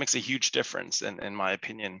 That makes a huge difference. And in my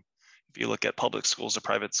opinion, if you look at public schools or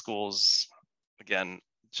private schools, again,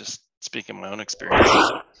 just speaking my own experience,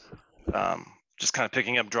 just kind of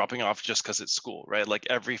picking up, dropping off just because it's school, right? Like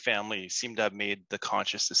every family seemed to have made the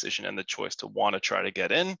conscious decision and the choice to want to try to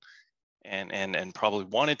get in and probably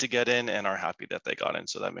wanted to get in and are happy that they got in.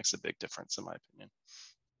 So that makes a big difference in my opinion.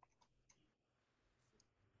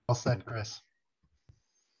 Well said, Chris.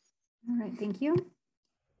 All right, thank you.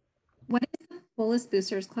 What is the Bullis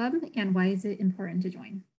Boosters Club and why is it important to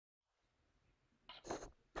join?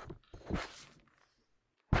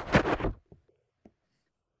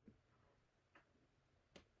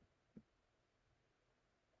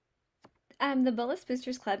 The Bullis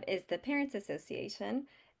Boosters Club is the Parents Association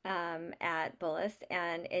at Bullis,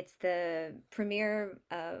 and it's the premier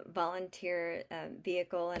volunteer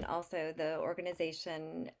vehicle and also the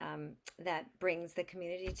organization that brings the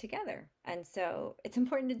community together. And so it's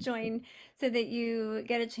important to join so that you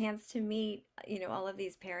get a chance to meet, all of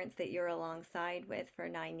these parents that you're alongside with for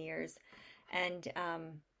 9 years. And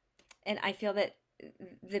I feel that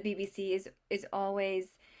the BBC is always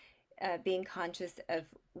being conscious of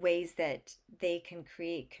ways that they can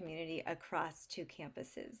create community across 2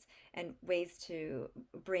 campuses and ways to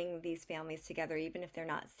bring these families together, even if they're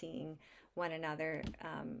not seeing one another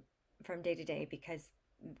from day to day, because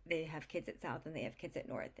they have kids at South and they have kids at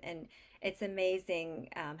North. And it's amazing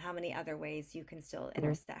how many other ways you can still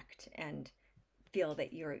intersect and feel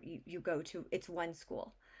that you go to, it's one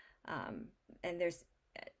school. And there's,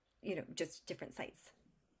 just different sites.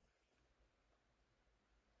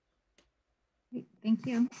 Great, thank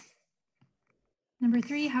you. Number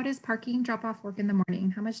 3, how does parking drop-off work in the morning?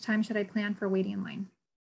 How much time should I plan for waiting in line?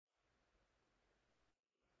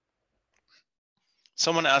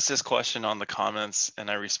 Someone asked this question on the comments and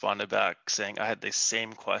I responded back saying I had the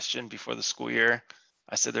same question before the school year.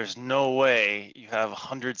 I said, there's no way you have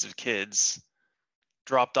hundreds of kids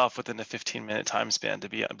dropped off within a 15-minute time span to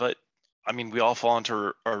be, but I mean, we all fall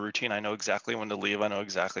into our routine. I know exactly when to leave. I know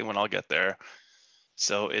exactly when I'll get there.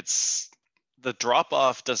 So the drop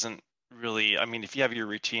off doesn't really, I mean, if you have your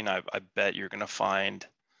routine, I bet you're going to find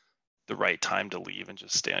the right time to leave and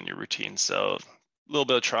just stay on your routine. So a little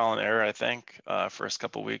bit of trial and error, I think, first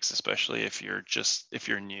couple of weeks, especially if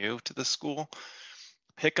you're new to the school.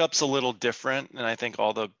 Pickup's a little different, and I think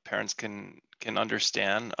all the parents can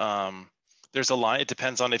understand. There's a line. It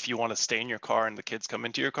depends on if you want to stay in your car and the kids come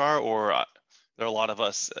into your car, or there are a lot of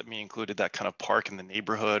us, me included, that kind of park in the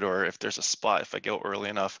neighborhood, or if there's a spot, if I go early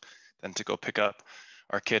enough, then to go pick up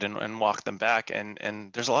our kid and walk them back.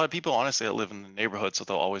 And there's a lot of people, honestly, that live in the neighborhood, so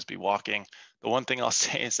they'll always be walking. The one thing I'll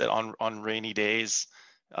say is that on rainy days,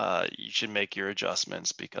 you should make your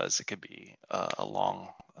adjustments because it could be a long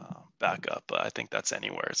backup. But I think that's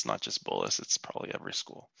anywhere. It's not just Bullis. It's probably every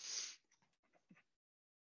school.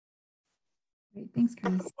 Great, thanks,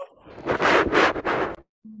 Chris.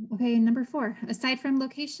 Okay, number 4, aside from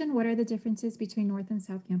location, what are the differences between North and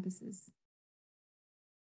South campuses?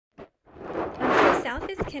 So South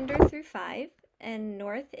is kinder through 5 and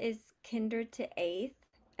North is kinder to 8th.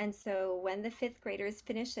 And so when the 5th graders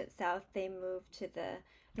finish at South, they move to the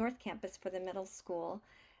North campus for the middle school.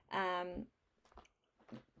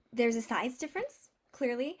 There's a size difference,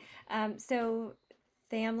 clearly. So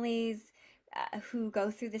families who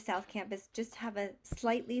go through the South campus just have a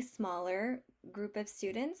slightly smaller group of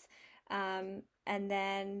students. and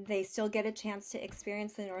then they still get a chance to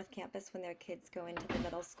experience the North Campus when their kids go into the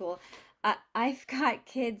middle school. I've got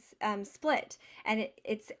kids split, and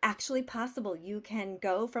it's actually possible. You can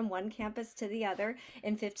go from one campus to the other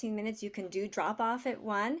in 15 minutes. You can do drop off at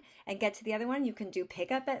one and get to the other one. You can do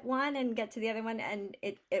pickup at one and get to the other one, and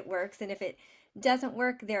it works. And if it doesn't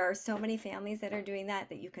work, there are so many families that are doing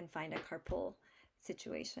that you can find a carpool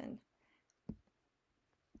situation.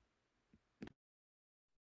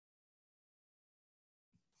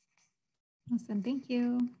 Awesome, thank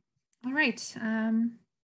you. All right,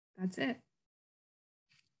 that's it.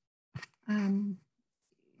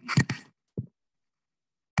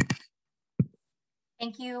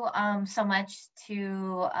 Thank you so much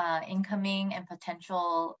to incoming and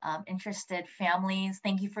potential interested families.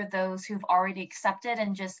 Thank you for those who've already accepted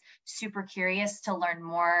and just super curious to learn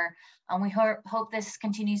more. We hope this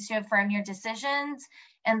continues to affirm your decisions.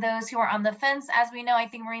 And those who are on the fence, as we know, I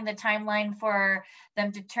think, Maureen, the timeline for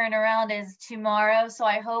them to turn around is tomorrow. So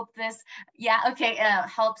I hope this,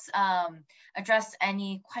 helps address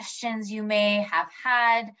any questions you may have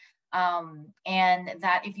had. And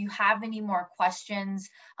that if you have any more questions,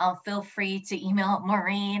 feel free to email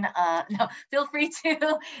Maureen. Feel free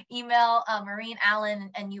to email Maureen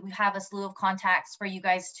Allen, and you have a slew of contacts for you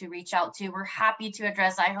guys to reach out to. We're happy to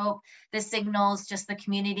address. I hope this signals just the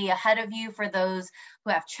community ahead of you for those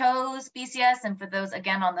who have chose BCS, and for those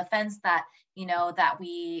again on the fence that that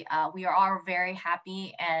we are all very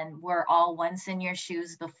happy, and we're all once in your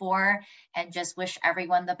shoes before, and just wish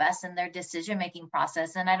everyone the best in their decision-making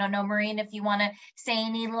process. And I don't know, Maureen, if you want to say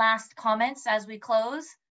any last comments as we close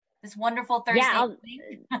this wonderful Thursday.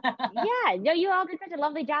 Yeah, no, you all did such a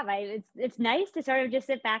lovely job. It's nice to sort of just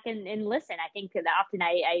sit back and listen. I think that often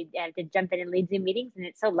I have to jump in and lead Zoom meetings, and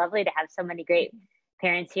it's so lovely to have so many great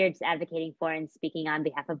parents here just advocating for and speaking on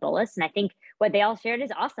behalf of Bullis. And I think what they all shared is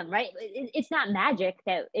awesome, right? It's not magic,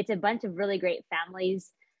 that it's a bunch of really great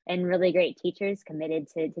families and really great teachers committed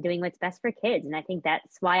to doing what's best for kids. And I think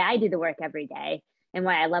that's why I do the work every day, and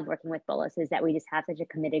why I love working with Bullis, is that we just have such a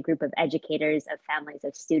committed group of educators, of families,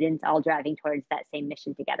 of students, all driving towards that same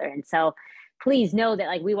mission together. And so please know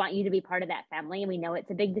that we want you to be part of that family, and we know it's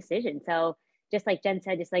a big decision. So just like Jen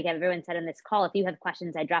said, just like everyone said on this call, if you have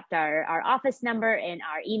questions, I dropped our office number and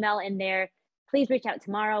our email in there. Please reach out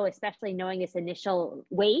tomorrow, especially knowing this initial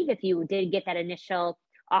wave. If you did get that initial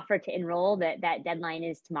offer to enroll, that deadline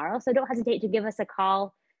is tomorrow. So don't hesitate to give us a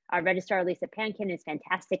call. Our registrar, Lisa Pankin, is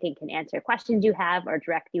fantastic and can answer questions you have or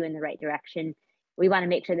direct you in the right direction. We want to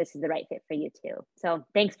make sure this is the right fit for you too. So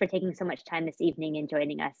thanks for taking so much time this evening and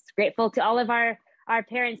joining us. Grateful to all of our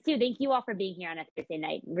parents too. Thank you all for being here on a Thursday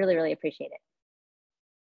night. Really, really appreciate it.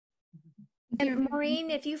 And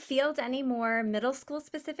Maureen, if you field any more middle school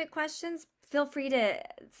specific questions, feel free to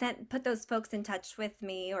put those folks in touch with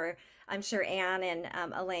me, or I'm sure Anne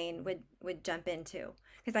and Elaine would jump in too,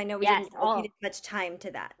 because I know we didn't allocate much time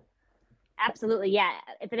to that. Absolutely, yeah.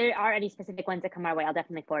 If there are any specific ones that come our way, I'll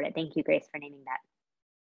definitely forward it. Thank you, Grace, for naming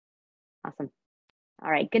that. Awesome.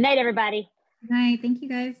 All right. Good night, everybody. Good night. Thank you,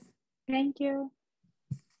 guys. Thank you.